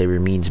 orange lightsaber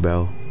means,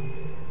 bro.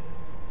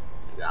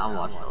 I'm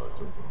watching those.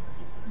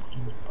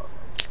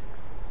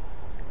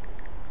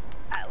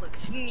 That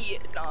looks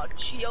neat. Nah,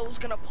 Gio's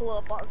gonna pull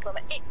up on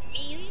something. It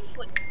means,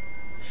 like...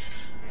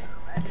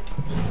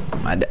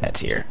 My dad's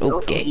here.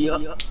 Okay.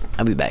 Yeah.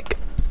 I'll be back.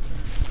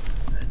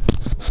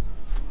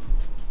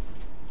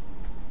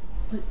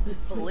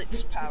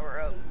 Blitz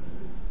power up.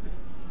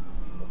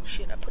 Oh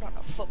shit, I put on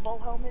a football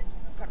helmet.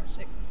 That's kind of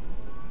sick.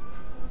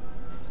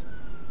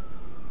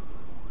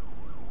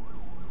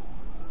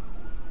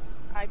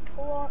 I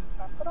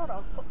put on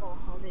a football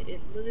helmet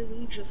and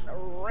literally just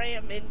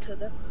ram into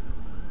them.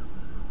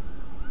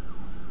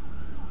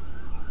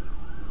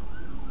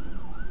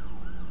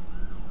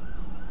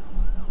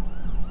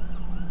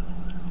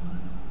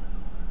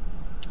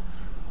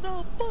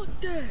 No, fuck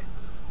that!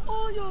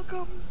 Oh, y'all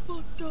got me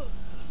fucked up.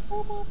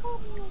 Oh, my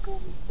mom, y'all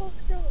got me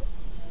fucked up.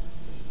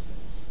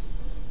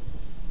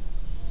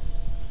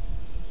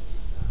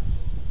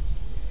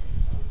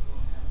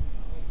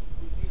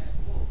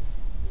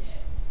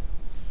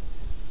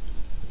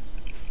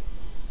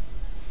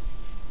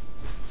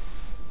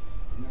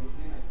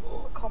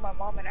 I'll call my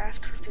mom and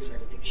ask her if there's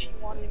anything she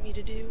wanted me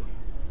to do.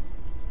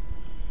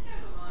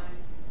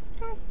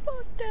 Oh,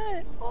 fuck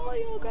that! Oh,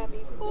 y'all got me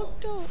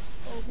fucked up.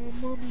 Oh, my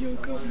mom, y'all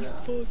got me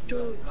fucked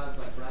up.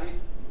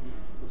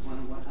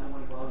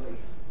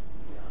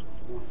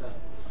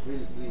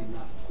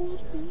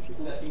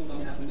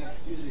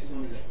 Next Tuesday is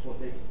only like 4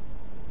 days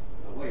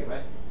away,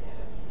 right?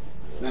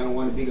 And I don't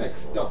want to be like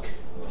stuck.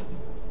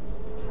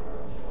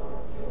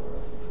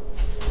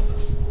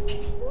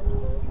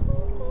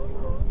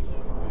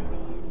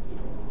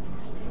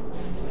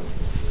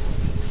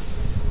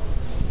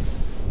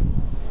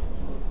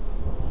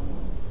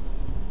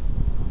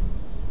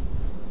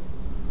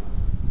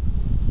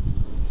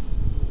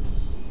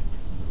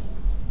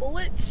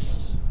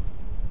 Bullets.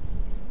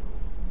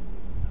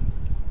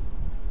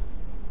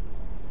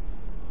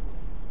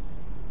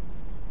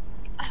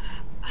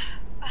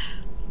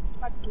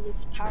 My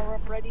bullets power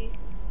up ready.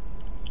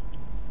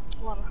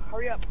 Come on,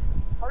 hurry up.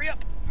 Hurry up.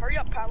 Hurry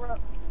up, power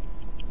up.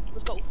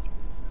 Let's go.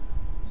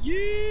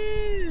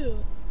 Yeah!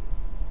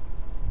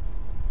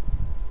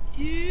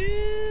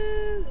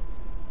 Yeah!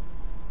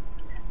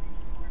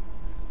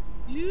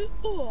 Yeah!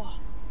 Oh!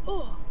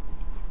 Oh!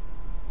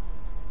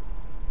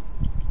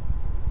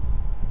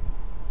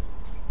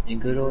 You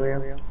good over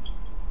here?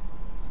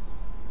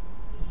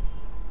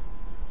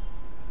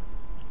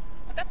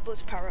 That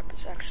blitz power up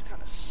is actually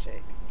kind of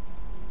sick.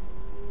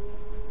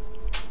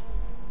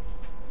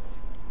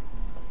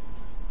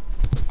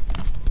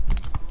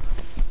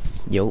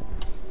 Yo.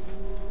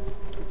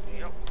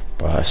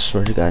 Bro, I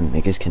swear to God,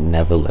 niggas can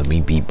never let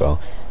me be, bro.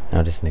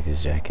 Now this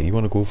nigga's jacket. You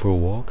wanna go for a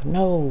walk?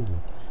 No.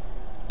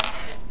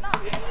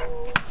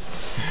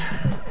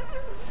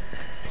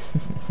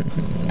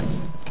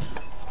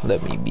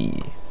 Let me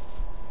be.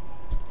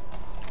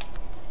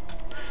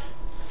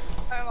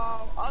 Hey,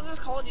 Mom, I'll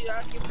just call you to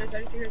ask you if there's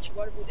anything that you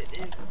wanted me to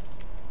do.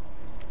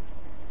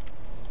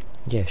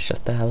 Yeah,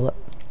 shut the hell up.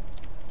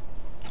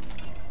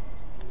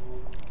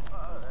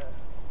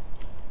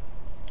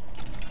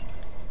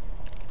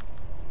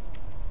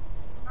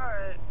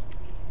 Alright.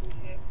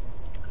 Okay.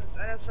 Because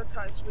I know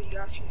sometimes when you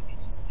ask you to do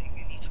something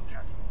and you tell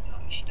Cassie to tell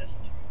you, she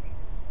doesn't tell me.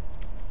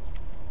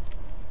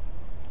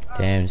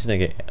 Damn, this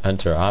nigga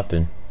Hunter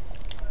Oppen.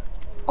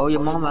 Oh,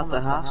 your mom at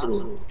the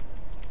hospital.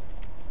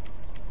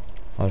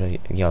 Oh,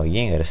 yo, you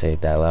ain't gotta say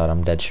it that loud.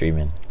 I'm dead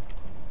streaming.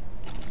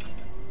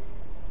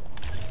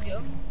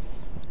 Yo.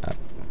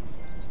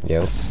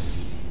 Yo.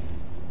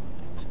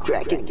 It's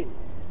cracking.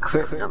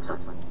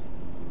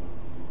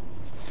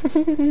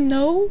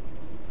 No.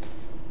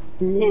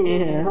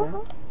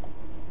 Yeah.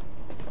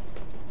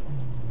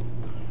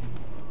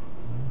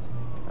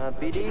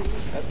 BD,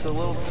 that's a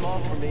little small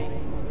for me.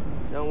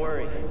 Don't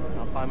worry,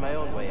 I'll find my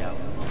own way out.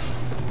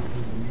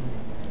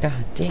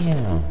 God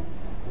damn.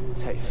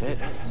 Tight fit,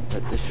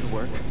 but this should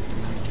work.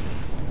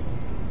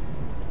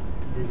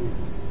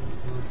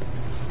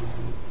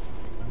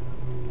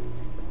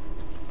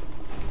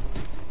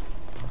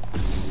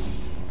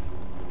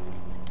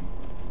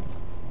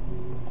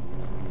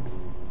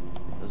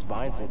 Those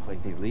vines look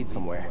like they lead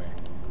somewhere.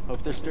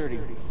 Hope they're sturdy.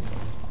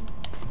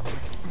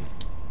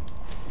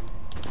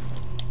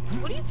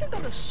 What do you think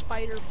of the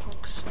spider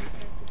punk suit?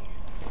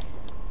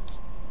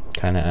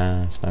 Kinda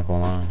ass, not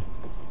gonna lie.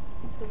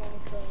 The one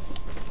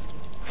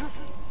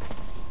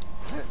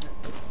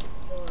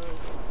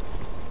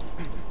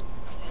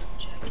with the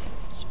jacket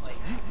and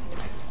spike.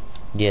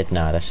 Yeah,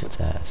 nah, that shit's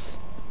ass.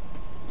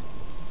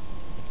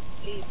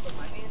 Hey, but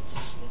my man's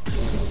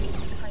sneaky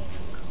kind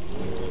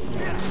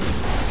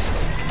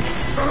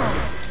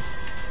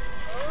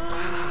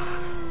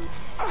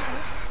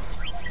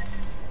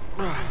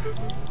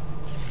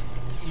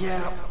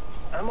Yeah,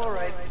 I'm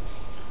alright.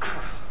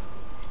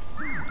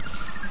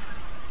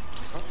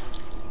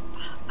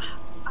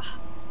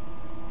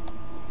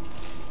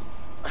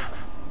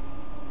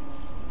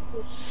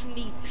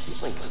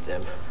 sneaks. Link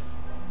stem.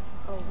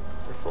 Oh,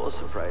 They're full of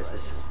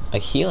surprises. A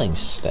healing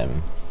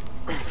stem.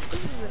 this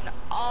is an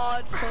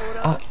odd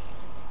photo.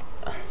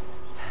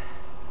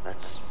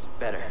 That's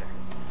better.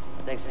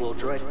 Thanks, little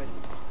droid.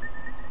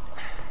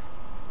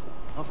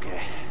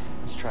 Okay,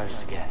 let's try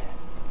this again.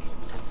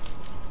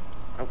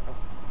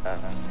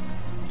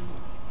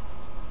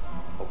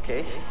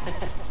 Okay.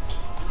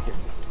 Here,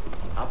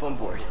 hop on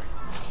board.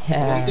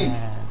 What do you think?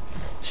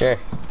 Sure.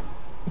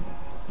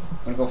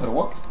 Wanna go for a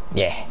walk?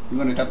 Yeah. We're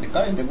gonna tap the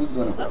car and then we're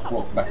gonna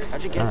walk back.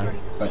 How'd you get here?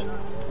 But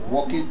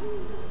walking,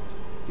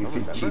 you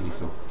feel remember? chilly,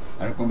 so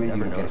I recommend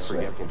Never you know get a to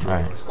sweat. forget.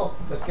 Alright. Let's go.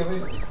 Let's get ready.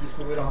 This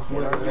way we don't have to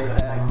worry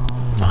about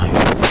Oh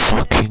my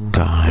fucking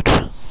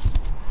god.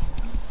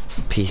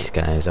 Peace,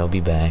 guys. I'll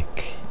be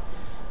back.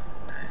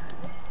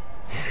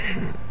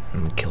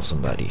 I'm gonna kill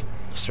somebody.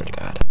 I swear to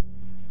God.